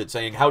insulted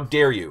saying, how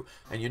dare you?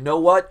 And you know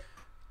what?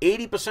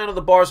 80% of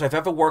the bars I've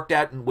ever worked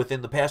at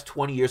within the past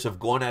 20 years have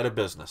gone out of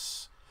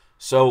business.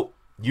 So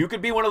you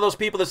could be one of those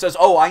people that says,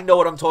 oh, I know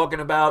what I'm talking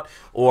about.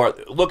 Or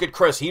look at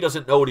Chris, he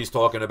doesn't know what he's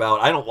talking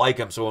about. I don't like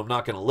him, so I'm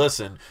not going to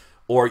listen.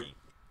 Or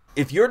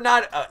if you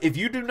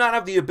do not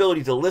have the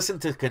ability to listen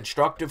to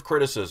constructive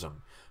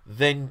criticism,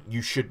 then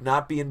you should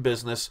not be in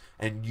business,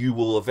 and you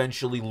will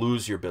eventually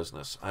lose your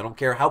business. I don't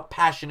care how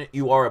passionate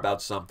you are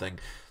about something.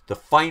 The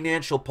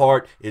financial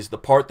part is the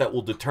part that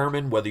will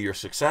determine whether you're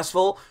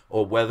successful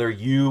or whether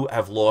you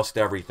have lost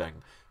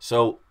everything.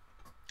 So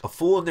a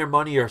fool and their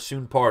money are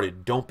soon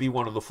parted. Don't be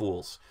one of the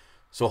fools.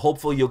 So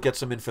hopefully you'll get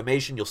some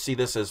information. You'll see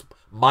this as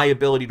my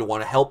ability to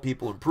want to help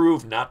people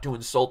improve, not to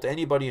insult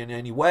anybody in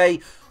any way.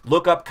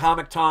 Look up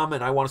Comic Tom,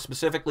 and I want to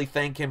specifically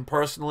thank him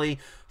personally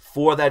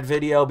for that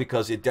video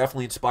because it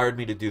definitely inspired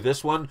me to do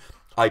this one.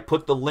 I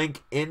put the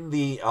link in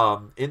the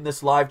in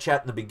this live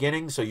chat in the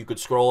beginning, so you could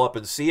scroll up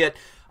and see it.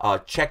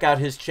 Check out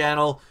his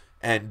channel,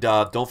 and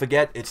don't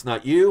forget, it's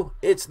not you,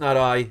 it's not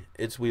I,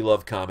 it's We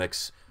Love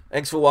Comics.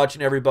 Thanks for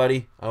watching,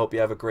 everybody. I hope you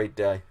have a great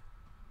day.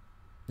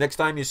 Next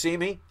time you see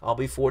me, I'll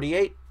be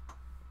 48.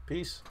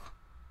 Peace.